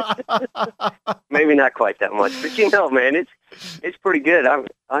 Maybe not quite that much, but man, it's pretty good.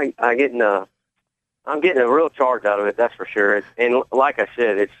 I'm getting a real charge out of it, that's for sure. And like I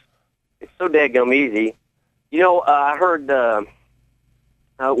said, it's so dadgum easy. I heard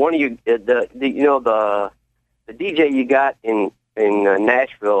one of you, the DJ you got in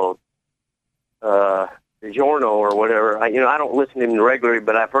Nashville, DiGiorno or whatever. I don't listen to him regularly,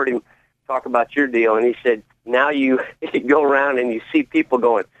 but I've heard him talk about your deal, and he said now you go around and you see people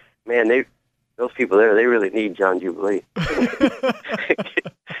going, man, those people there, they really need John Jubilee.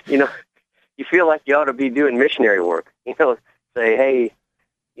 You feel like you ought to be doing missionary work. Say, hey,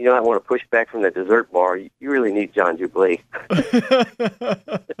 I want to push back from the dessert bar. You really need John Jubilee.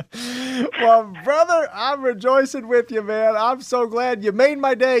 Well, brother, I'm rejoicing with you, man. I'm so glad you made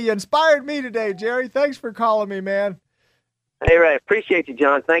my day. You inspired me today, Jerry. Thanks for calling me, man. Hey, Ray, appreciate you,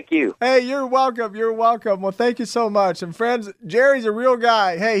 John. Thank you. Hey, you're welcome. You're welcome. Well, thank you so much. And friends, Jerry's a real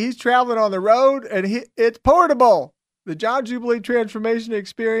guy. Hey, he's traveling on the road, and it's portable. The John Jubilee Transformation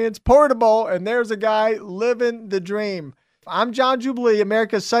Experience, portable, and there's a guy living the dream. I'm John Jubilee,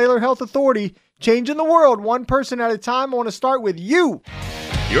 America's Cellular Health Authority, changing the world one person at a time. I want to start with you.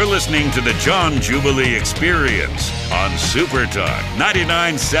 You're listening to the John Jubilee Experience on Super Talk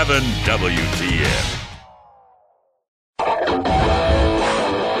 99.7 WTN.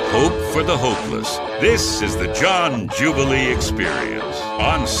 Hope for the hopeless. This is the John Jubilee Experience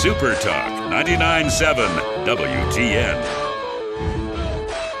on Super Talk 99.7 WTN.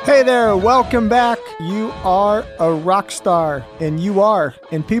 Hey there, welcome back. You are a rock star, and you are.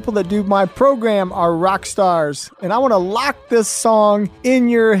 And people that do my program are rock stars. And I want to lock this song in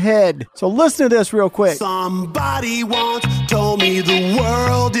your head. So listen to this real quick. Somebody once told me the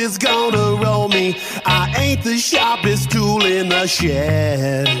world is gonna roll me. I ain't the sharpest tool in the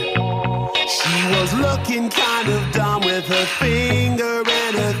shed. She was looking kind of dumb with her finger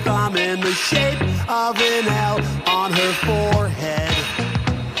and her thumb in the shape of an L on her forehead.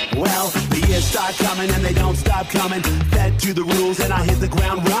 Well, the years start coming and they don't stop coming. Fed to the rules and I hit the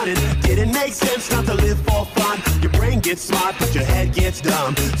ground running. Didn't make sense not to live for fun. Your brain gets smart but your head gets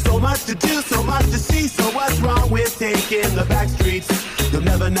dumb. So much to do, so much to see. So what's wrong with taking the back streets? You'll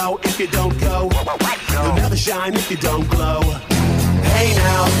never know if you don't go. You'll never shine if you don't glow. Hey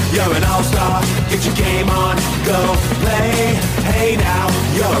now, you're an all-star. Get your game on, go play. Hey now,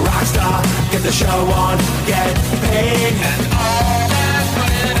 you're a rock star. Get the show on, get paid. And all that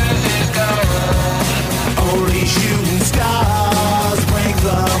glitters is gold. Only shooting stars break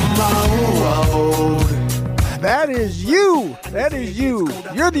the mold. That is you. That is you.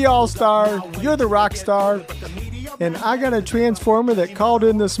 You're the all-star. You're the rock star. And I got a transformer that called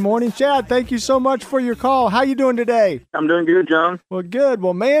in this morning. Chad, thank you so much for your call. How you doing today? I'm doing good, John. Well, good.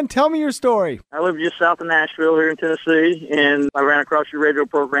 Well, man, tell me your story. I live just south of Nashville here in Tennessee, and I ran across your radio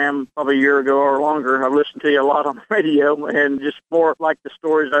program probably a year ago or longer. I've listened to you a lot on the radio and just more like the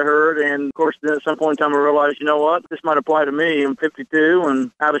stories I heard. And, of course, then at some point in time I realized, you know what, this might apply to me. I'm 52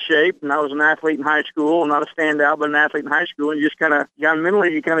 and out of shape, and I was an athlete in high school, not a standout, but an athlete in high school. And you just kind of,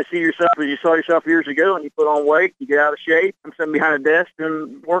 mentally, you kind of see yourself as you saw yourself years ago, and you put on weight, you get out of shape. I'm sitting behind a desk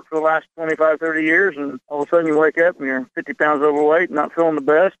and worked for the last 25, 30 years, and all of a sudden you wake up and you're 50 pounds overweight, not feeling the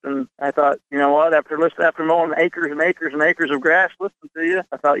best. And I thought, you know what, after mowing acres and acres and acres of grass listening to you,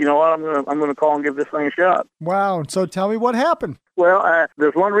 I thought, you know what, I'm gonna call and give this thing a shot. Wow. So tell me what happened. Well,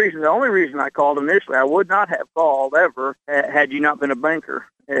 there's one reason. The only reason I called initially, I would not have called ever had you not been a banker.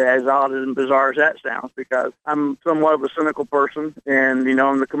 As odd and bizarre as that sounds, because I'm somewhat of a cynical person, and in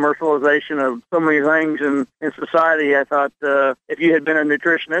the commercialization of so many things in society, I thought if you had been a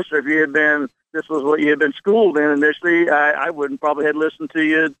nutritionist or if you had been this was what you had been schooled in initially, I wouldn't probably have listened to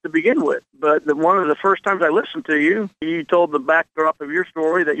you to begin with. But one of the first times I listened to you, you told the backdrop of your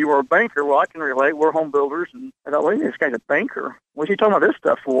story that you were a banker. Well, I can relate. We're home builders. And I thought, wait a minute, this guy's a banker. What's he talking about this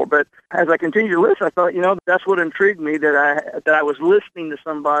stuff for? But as I continued to listen, I thought, that's what intrigued me, that I was listening to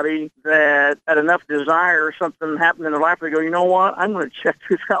somebody that had enough desire or something happened in their life. They go, you know what? I'm going to check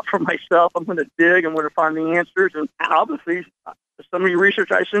this out for myself. I'm going to dig. I'm going to find the answers. And obviously, some of your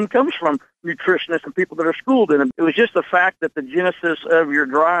research, I assume, comes from nutritionists and people that are schooled in it. It was just the fact that the genesis of your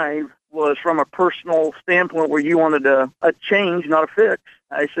drive was from a personal standpoint where you wanted a change, not a fix.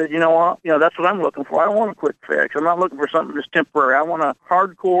 I said, you know what? That's what I'm looking for. I don't want a quick fix. I'm not looking for something just temporary. I want a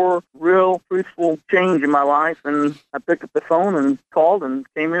hardcore, real, truthful change in my life. And I picked up the phone and called and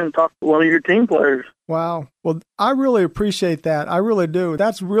came in and talked to one of your team players. Wow. Well, I really appreciate that. I really do.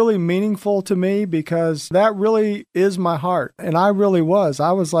 That's really meaningful to me because that really is my heart. And I really was.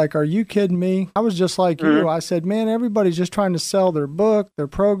 I was like, are you kidding me? I was just like you. I said, man, everybody's just trying to sell their book, their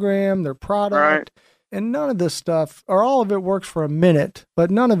program, their product. Right. And none of this stuff, or all of it works for a minute, but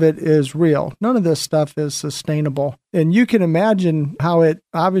none of it is real. None of this stuff is sustainable. And you can imagine how it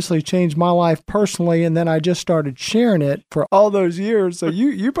obviously changed my life personally, and then I just started sharing it for all those years. So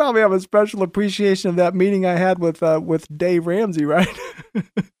you probably have a special appreciation of that meeting I had with Dave Ramsey, right?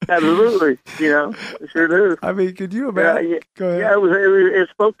 Absolutely. I sure do. I mean, could you imagine? Go ahead. Yeah, it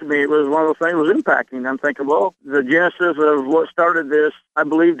spoke to me. It was one of those things that was impacting. I'm thinking, well, the genesis of what started this, I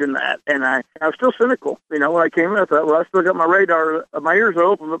believed in that. And I was still cynical. When I came in, I thought, well, I still got my radar, my ears are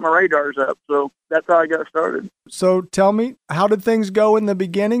open, but my radar's up. So that's how I got started. So tell me, how did things go in the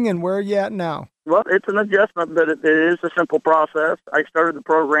beginning and where are you at now? Well, it's an adjustment, but it is a simple process. I started the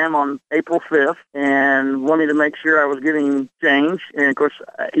program on April 5th and wanted to make sure I was getting change. And, of course,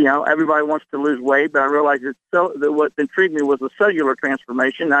 everybody wants to lose weight, but I realized that what intrigued me was the cellular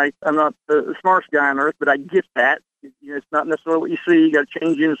transformation. I'm not the smartest guy on earth, but I get that. It's not necessarily what you see. You got to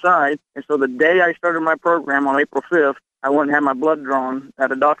change inside. And so the day I started my program on April 5th, I went and had my blood drawn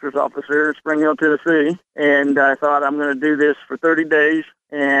at a doctor's office here in Spring Hill, Tennessee, and I thought I'm going to do this for 30 days,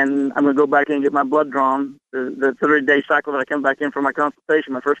 and I'm going to go back in and get my blood drawn, the 30-day cycle that I come back in for my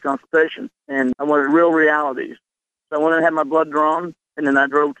consultation, my first consultation, and I wanted real realities. So I went and had my blood drawn, and then I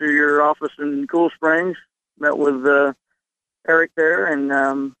drove to your office in Cool Springs, met with Eric there,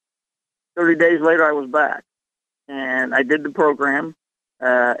 and 30 days later I was back, and I did the program.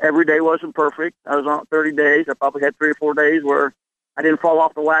 Every day wasn't perfect. I was on 30 days. I probably had 3 or 4 days where I didn't fall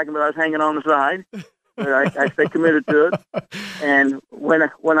off the wagon, but I was hanging on the side. But I stayed committed to it. And when I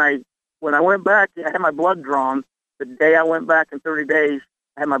went back, I had my blood drawn. The day I went back in 30 days,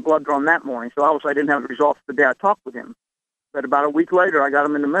 I had my blood drawn that morning. So obviously I didn't have the results the day I talked with him. But about a week later, I got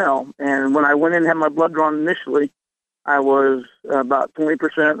them in the mail. And when I went in and had my blood drawn initially, I was about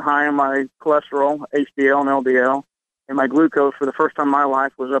 20% high on my cholesterol, HDL and LDL. And my glucose for the first time in my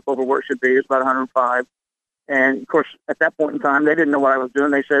life was up over where it should be. It's about 105. And, of course, at that point in time, they didn't know what I was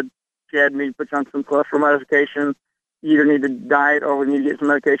doing. They said, Chad, we need to put you on some cholesterol medication. You either need to diet or we need to get some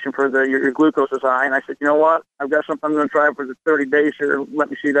medication for your glucose is high. And I said, you know what? I've got something I'm going to try for the 30 days here. Let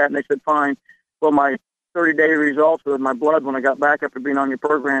me see that. And they said, fine. Well, my 30-day results with my blood when I got back after being on your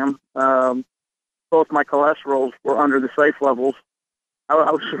program, both my cholesterols were under the safe levels. I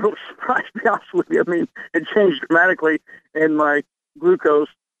was real surprised, to be honest with you. I mean, it changed dramatically, and my glucose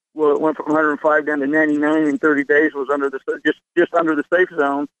went from 105 down to 99 in 30 days. Was under the just under the safe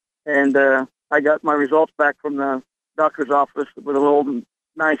zone, and I got my results back from the doctor's office with a little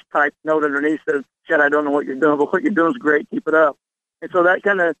nice typed note underneath that says, "Chad, I don't know what you're doing, but what you're doing is great. Keep it up." And so that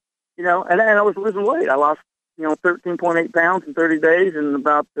kind of, and I was losing weight. I lost 13.8 pounds in 30 days and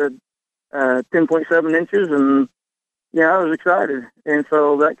about 10.7 inches, and I was excited, and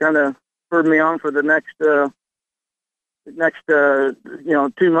so that kind of spurred me on for the next 2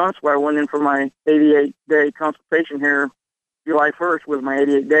 months, where I went in for my 88-day consultation here, July 1st, with my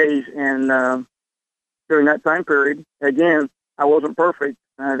 88 days, and during that time period, again, I wasn't perfect,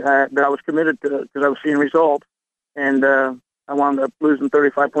 but I was committed to it because I was seeing results, and I wound up losing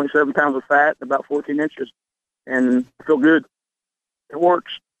 35.7 pounds of fat, about 14 inches, and I feel good. It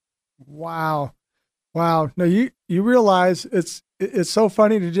works. Wow. No, you realize it's so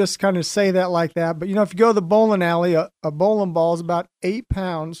funny to just kind of say that like that. But, if you go to the bowling alley, a bowling ball is about 8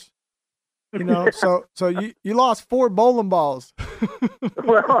 pounds, so you lost 4 bowling balls.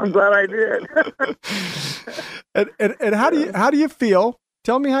 Well, I'm glad I did. and how do you feel?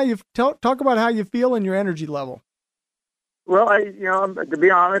 Tell me talk about how you feel and your energy level. Well, to be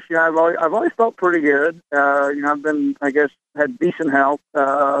honest, I've always felt pretty good. I've been, I guess, had decent health,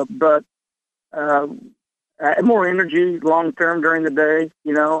 but I have more energy long term during the day.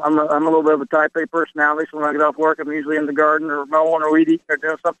 I'm a little bit of a type A personality, so when I get off work, I'm usually in the garden or mowing or weeding or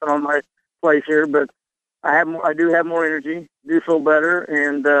doing something on my place here. But I do have more energy, do feel better,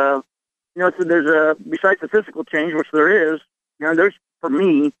 and so there's besides the physical change, which there is, there's for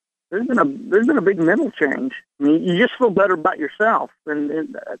me. There's been a big mental change. I mean, you just feel better about yourself,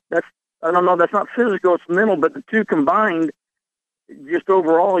 and that's, I don't know, that's not physical, it's mental, but the two combined, just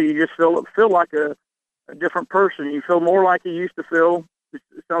overall, you just feel like a different person. You feel more like you used to feel. It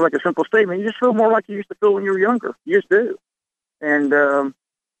sounds like a simple statement. You just feel more like you used to feel when you were younger. You just do. And I've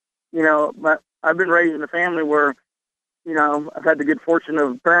been raised in a family where, I've had the good fortune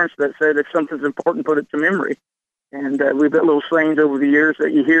of parents that said if something's important, put it to memory. And we've got little sayings over the years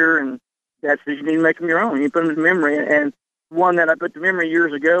that you hear, and that's you need to make them your own. You put them to memory. And one that I put to memory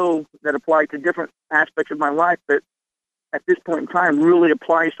years ago that applied to different aspects of my life, but at this point in time really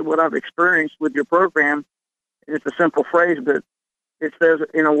applies to what I've experienced with your program. It's a simple phrase, but it says,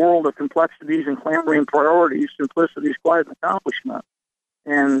 in a world of complexities and clamoring priorities, simplicity is quite an accomplishment.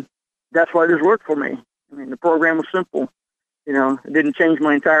 And that's why this worked for me. I mean, the program was simple. It didn't change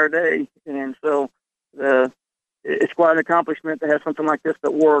my entire day. And so it's quite an accomplishment to have something like this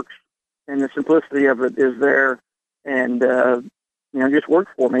that works, and the simplicity of it is there, and just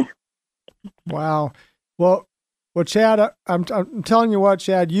worked for me. Wow. Well, Chad, I'm telling you what,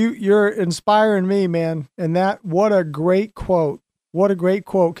 Chad, you're inspiring me, man. And what a great quote. What a great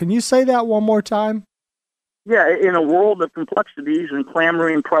quote. Can you say that one more time? Yeah, in a world of complexities and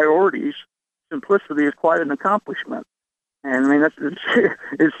clamoring priorities, simplicity is quite an accomplishment. And I mean, to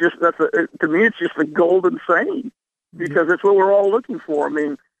me, it's just a golden saying, because it's what we're all looking for. I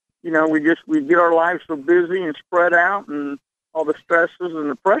mean, we get our lives so busy and spread out, and all the stresses and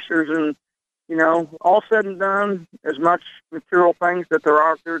the pressures, and all said and done, as much material things that there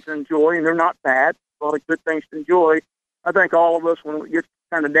are out there to enjoy, and they're not bad, all the good things to enjoy. I think all of us, when we get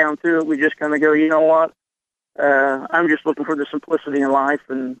kind of down to it, we just kind of go, you know what? I'm just looking for the simplicity in life,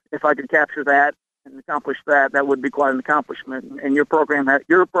 and if I could capture that, and accomplish that, that would be quite an accomplishment. And your program has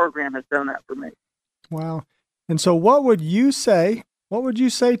done that for me. Wow. And so what would you say? What would you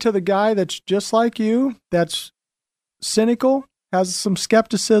say to the guy that's just like you, that's cynical, has some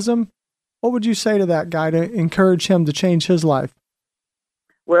skepticism? What would you say to that guy to encourage him to change his life?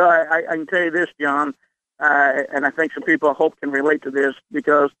 Well, I can tell you this, John, and I think some people I hope can relate to this,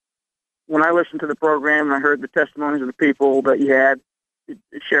 because when I listened to the program and I heard the testimonies of the people that you had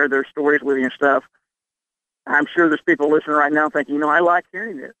share their stories with you and stuff, I'm sure there's people listening right now thinking, I like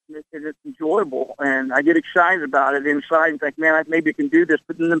hearing this. It's enjoyable, and I get excited about it inside and think, man, maybe I can do this.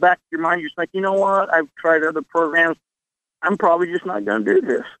 But in the back of your mind, you're just like, you know what? I've tried other programs. I'm probably just not going to do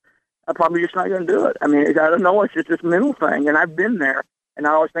this. I'm probably just not going to do it. I mean, I don't know. It's just this mental thing, and I've been there. And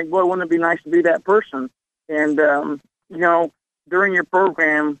I always think, boy, wouldn't it be nice to be that person? And, during your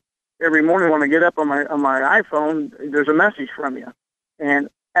program, every morning when I get up on my iPhone, there's a message from you. And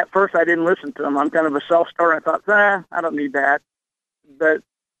at first I didn't listen to them. I'm kind of a self-starter. I thought, I don't need that. But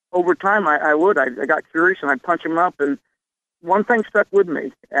over time, I would. I got curious, and I'd punch them up. And one thing stuck with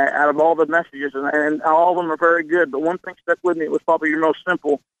me out of all the messages, and all of them are very good, but one thing stuck with me. It was probably your most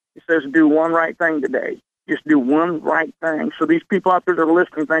simple. It says, do one right thing today. Just do one right thing. So these people out there that are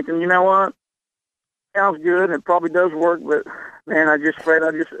listening thinking, you know what? Sounds good. It probably does work, but man, I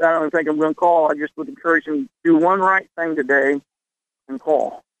don't think I'm going to call. I just would encourage them, do one right thing today and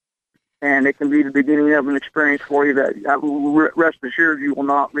call. And it can be the beginning of an experience for you that rest assured you will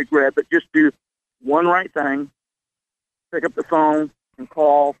not regret. But just do one right thing, pick up the phone and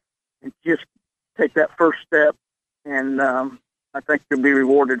call, and just take that first step. And I think you'll be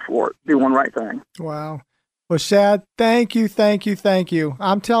rewarded for it. Do one right thing. Wow. Well, Shad, thank you.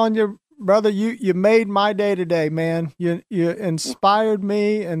 I'm telling you, brother, you made my day today, man. You inspired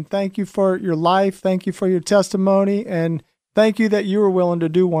me, and thank you for your life. Thank you for your testimony, and thank you that you were willing to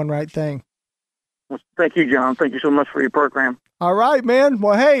do one right thing. Well, thank you, John. Thank you so much for your program. All right, man.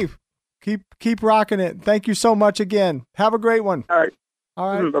 Well, hey, keep rocking it. Thank you so much again. Have a great one. All right.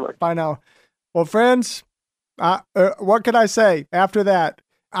 Bye-bye. Bye now. Well, friends, what could I say after that?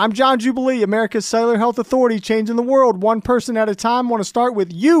 I'm John Jubilee, America's Cellular Health Authority, changing the world one person at a time. I want to start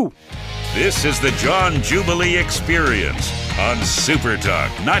with you. This is the John Jubilee Experience on Super Talk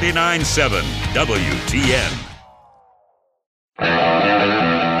 99.7 WTN.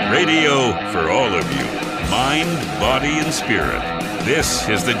 Radio for all of you, mind, body, and spirit. This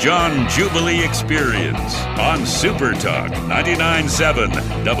is the John Jubilee Experience on Super Talk 99.7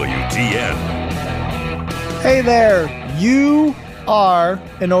 WTN. Hey there, you are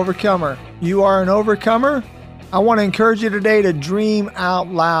an overcomer. You are an overcomer. I want to encourage you today to dream out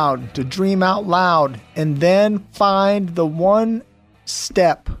loud, and then find the one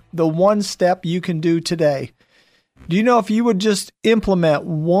step you can do today. Do you know, if you would just implement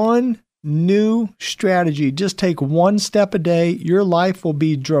one new strategy, just take one step a day, your life will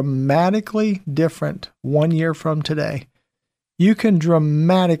be dramatically different 1 year from today. You can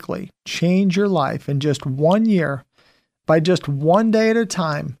dramatically change your life in just 1 year by just one day at a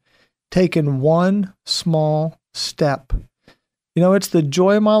time, taking one small step. It's the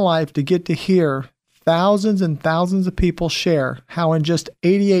joy of my life to get to hear thousands and thousands of people share how in just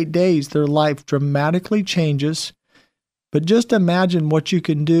 88 days their life dramatically changes. But just imagine what you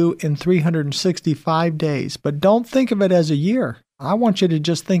can do in 365 days. But don't think of it as a year. I want you to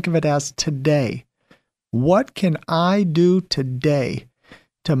just think of it as today. What can I do today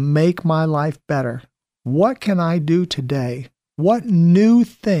to make my life better? What can I do today? What new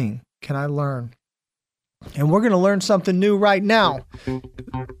thing can I learn? And we're going to learn something new right now.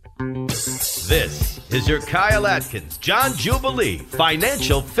 This is your Kyle Atkins, John Jubilee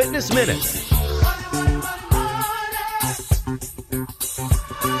Financial Fitness Minute.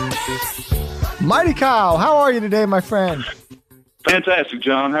 Mighty Kyle, how are you today, my friend? Fantastic,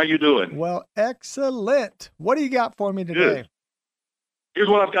 John. How you doing? Well, excellent. What do you got for me today? Good. Here's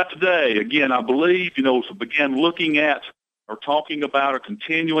what I've got today. Again, I believe, to begin looking at or talking about or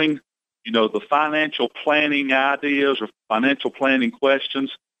continuing, the financial planning ideas or financial planning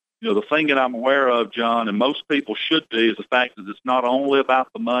questions. The thing that I'm aware of, John, and most people should be, is the fact that it's not only about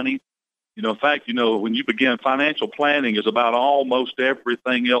the money. In fact, when you begin, financial planning is about almost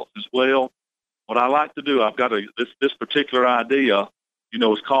everything else as well. What I like to do, I've got this particular idea,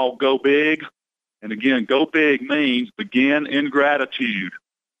 it's called Go Big. And again, Go Big means begin in gratitude.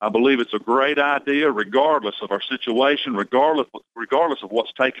 I believe it's a great idea regardless of our situation, regardless of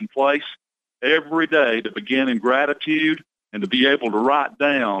what's taking place, every day to begin in gratitude and to be able to write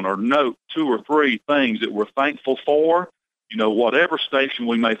down or note 2 or 3 things that we're thankful for, whatever station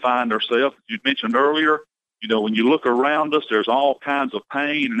we may find ourselves. You mentioned earlier, when you look around us, there's all kinds of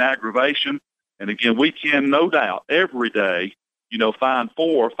pain and aggravation. And again, we can no doubt every day, find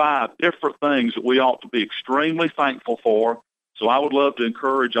 4 or 5 different things that we ought to be extremely thankful for. So I would love to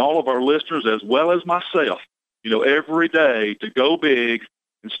encourage all of our listeners as well as myself, every day to go big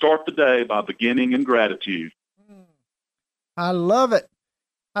and start the day by beginning in gratitude. I love it.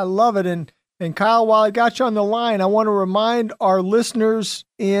 I love it. And Kyle, while I got you on the line, I want to remind our listeners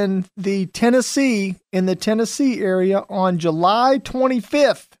in the Tennessee area on July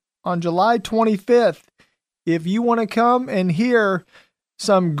 25th, if you want to come and hear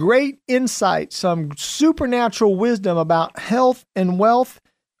some great insight, some supernatural wisdom about health and wealth,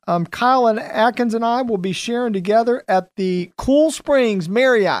 Kyle and Atkins and I will be sharing together at the Cool Springs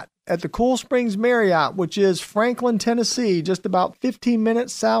Marriott, which is Franklin, Tennessee, just about 15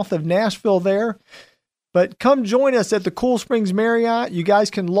 minutes south of Nashville there. But come join us at the Cool Springs Marriott. You guys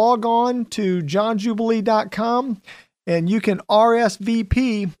can log on to johnjubilee.com and you can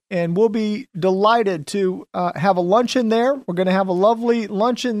RSVP, and we'll be delighted to have a luncheon there. We're going to have a lovely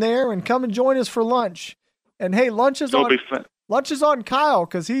luncheon there, and come and join us for lunch. And hey, lunch is on Kyle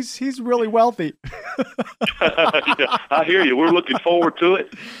because he's really wealthy. Yeah, I hear you. We're looking forward to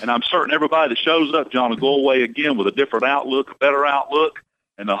it, and I'm certain everybody that shows up, John, will go away again with a different outlook, a better outlook,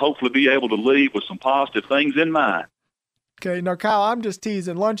 and hopefully be able to leave with some positive things in mind. Okay, now Kyle, I'm just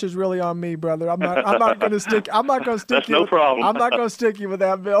teasing. Lunch is really on me, brother. I'm not going to stick. I'm not going to stick That's you. no problem. I'm not going to stick you with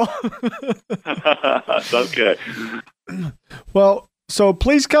that, Bill. That's okay. Well, so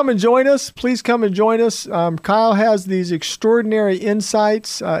please come and join us. Kyle has these extraordinary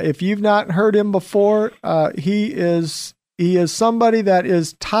insights. If you've not heard him before, he is somebody that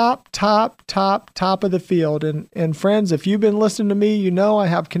is top of the field. And friends, if you've been listening to me, I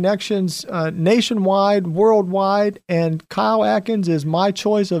have connections nationwide, worldwide, and Kyle Atkins is my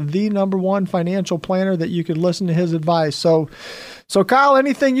choice of the number one financial planner that you could listen to his advice. So Kyle,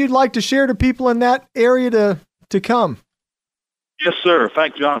 anything you'd like to share to people in that area to come? Yes, sir.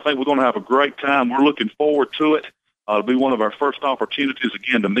 Thank you, John. I think we're going to have a great time. We're looking forward to it. It'll be one of our first opportunities,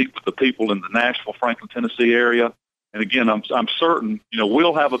 again, to meet with the people in the Nashville, Franklin, Tennessee area. And again, I'm certain,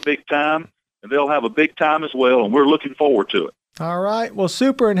 we'll have a big time, and they'll have a big time as well, and we're looking forward to it. All right. Well,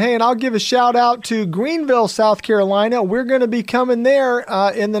 super. And hey, and I'll give a shout out to Greenville, South Carolina. We're going to be coming there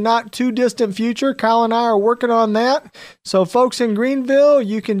in the not too distant future. Kyle and I are working on that. So folks in Greenville,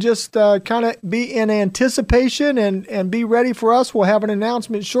 you can just kind of be in anticipation and be ready for us. We'll have an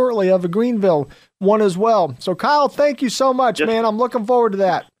announcement shortly of a Greenville one as well. So Kyle, thank you so much, man. I'm looking forward to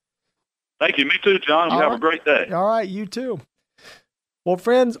that. Thank you. Me too, John. You have a great day. All right. You too. Well,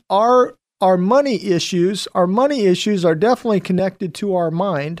 friends, our money issues are definitely connected to our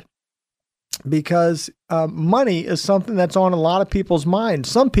mind, because money is something that's on a lot of people's mind.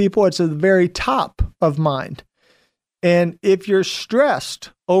 Some people, it's at the very top of mind. And if you're stressed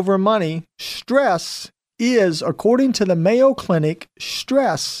over money, stress is, according to the Mayo Clinic,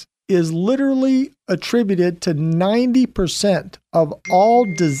 stress is literally attributed to 90% of all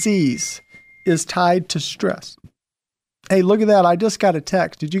disease is tied to stress. Hey, look at that. I just got a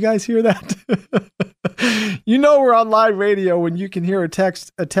text. Did you guys hear that? We're on live radio when you can hear a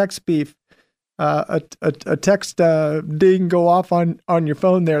text beep, a text ding go off on your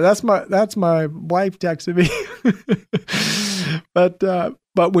phone there. That's my wife texting me. But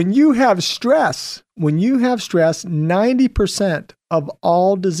when you have stress, 90% of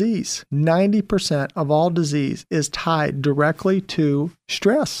all disease is tied directly to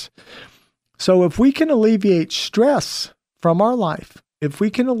stress. So if we can alleviate stress from our life,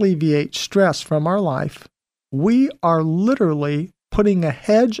 we are literally putting a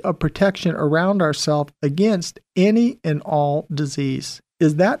hedge of protection around ourselves against any and all disease.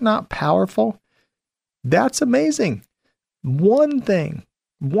 Is that not powerful? That's amazing. One thing,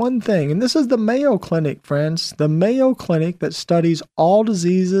 and this is the Mayo Clinic, friends, the Mayo Clinic that studies all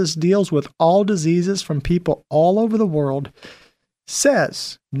diseases, deals with all diseases from people all over the world,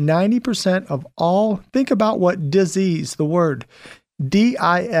 says 90% of all, think about what disease, the word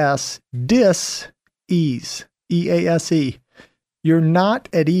D-I-S, dis-ease, E-A-S-E. You're not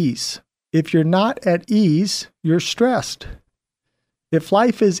at ease. If you're not at ease, you're stressed. If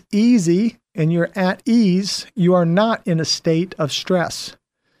life is easy and you're at ease, you are not in a state of stress.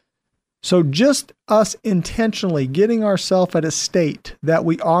 So just us intentionally getting ourselves at a state that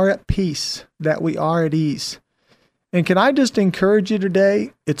we are at peace, that we are at ease. And can I just encourage you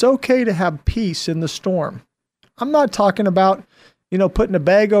today, it's okay to have peace in the storm. I'm not talking about, putting a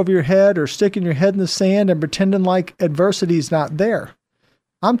bag over your head or sticking your head in the sand and pretending like adversity is not there.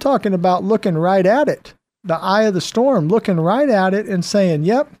 I'm talking about looking right at it, the eye of the storm, looking right at it and saying,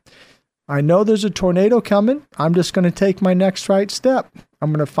 yep, I know there's a tornado coming. I'm just going to take my next right step.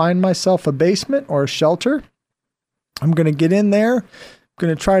 I'm going to find myself a basement or a shelter. I'm going to get in there. I'm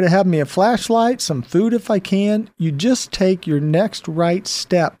going to try to have me a flashlight, some food if I can. You just take your next right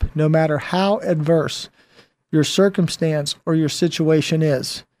step, no matter how adverse your circumstance or your situation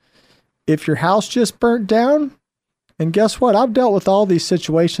is. If your house just burnt down, and guess what? I've dealt with all these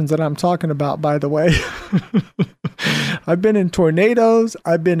situations that I'm talking about, by the way. I've been in tornadoes.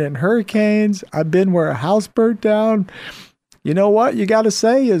 I've been in hurricanes. I've been where a house burnt down. You know what you got to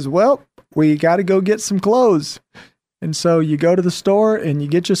say is, well, we got to go get some clothes. And so you go to the store and you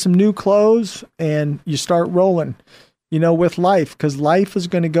get you some new clothes and you start rolling, with life, because life is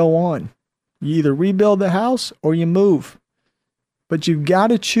going to go on. You either rebuild the house or you move. But you've got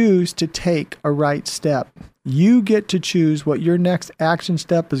to choose to take a right step. You get to choose what your next action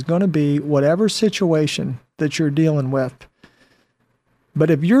step is going to be, whatever situation that you're dealing with. But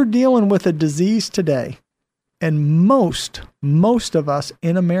if you're dealing with a disease today, and most of us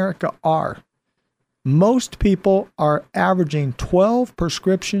in America are, most people are averaging 12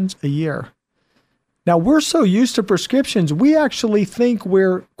 prescriptions a year. Now, we're so used to prescriptions, we actually think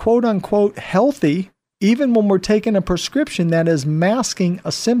we're quote unquote healthy, even when we're taking a prescription that is masking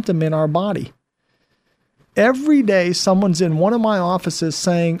a symptom in our body. Every day, someone's in one of my offices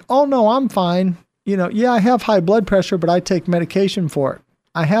saying, oh, no, I'm fine. I have high blood pressure, but I take medication for it.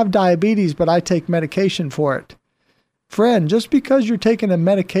 I have diabetes, but I take medication for it. Friend, just because you're taking a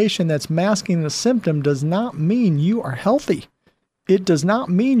medication that's masking the symptom does not mean you are healthy. It does not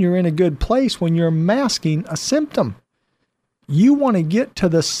mean you're in a good place when you're masking a symptom. You want to get to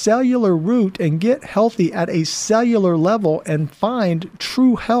the cellular root and get healthy at a cellular level and find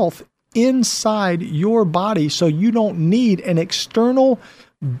true health inside your body so you don't need an external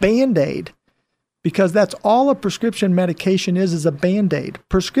Band-Aid, because that's all a prescription medication is a Band-Aid.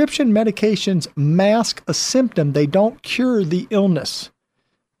 Prescription medications mask a symptom. They don't cure the illness.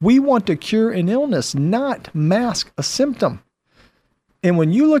 We want to cure an illness, not mask a symptom. And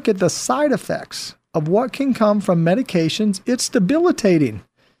when you look at the side effects of what can come from medications, it's debilitating.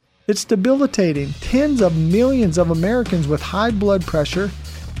 It's debilitating. Tens of millions of Americans with high blood pressure.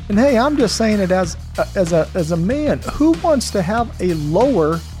 And hey, I'm just saying it as a man. Who wants to have a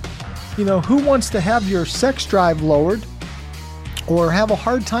lower, who wants to have your sex drive lowered, or have a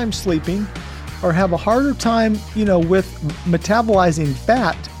hard time sleeping, or have a harder time, with metabolizing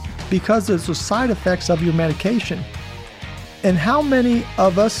fat because of the side effects of your medication? And how many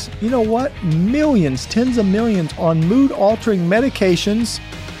of us, millions, tens of millions on mood-altering medications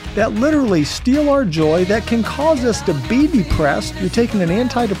that literally steal our joy, that can cause us to be depressed. You're taking an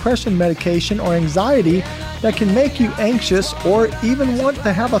antidepressant medication or anxiety that can make you anxious or even want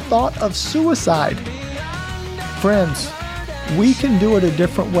to have a thought of suicide. Friends, we can do it a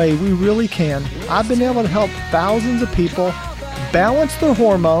different way. We really can. I've been able to help thousands of people balance their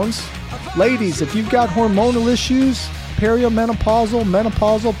hormones. Ladies, if you've got hormonal issues, perimenopausal,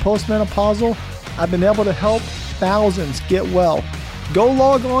 menopausal, postmenopausal, I've been able to help thousands get well. Go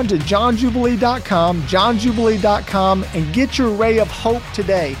log on to johnjubilee.com, and get your ray of hope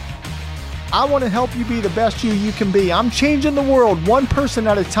today. I want to help you be the best you can be. I'm changing the world one person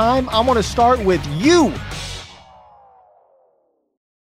at a time. I want to start with you.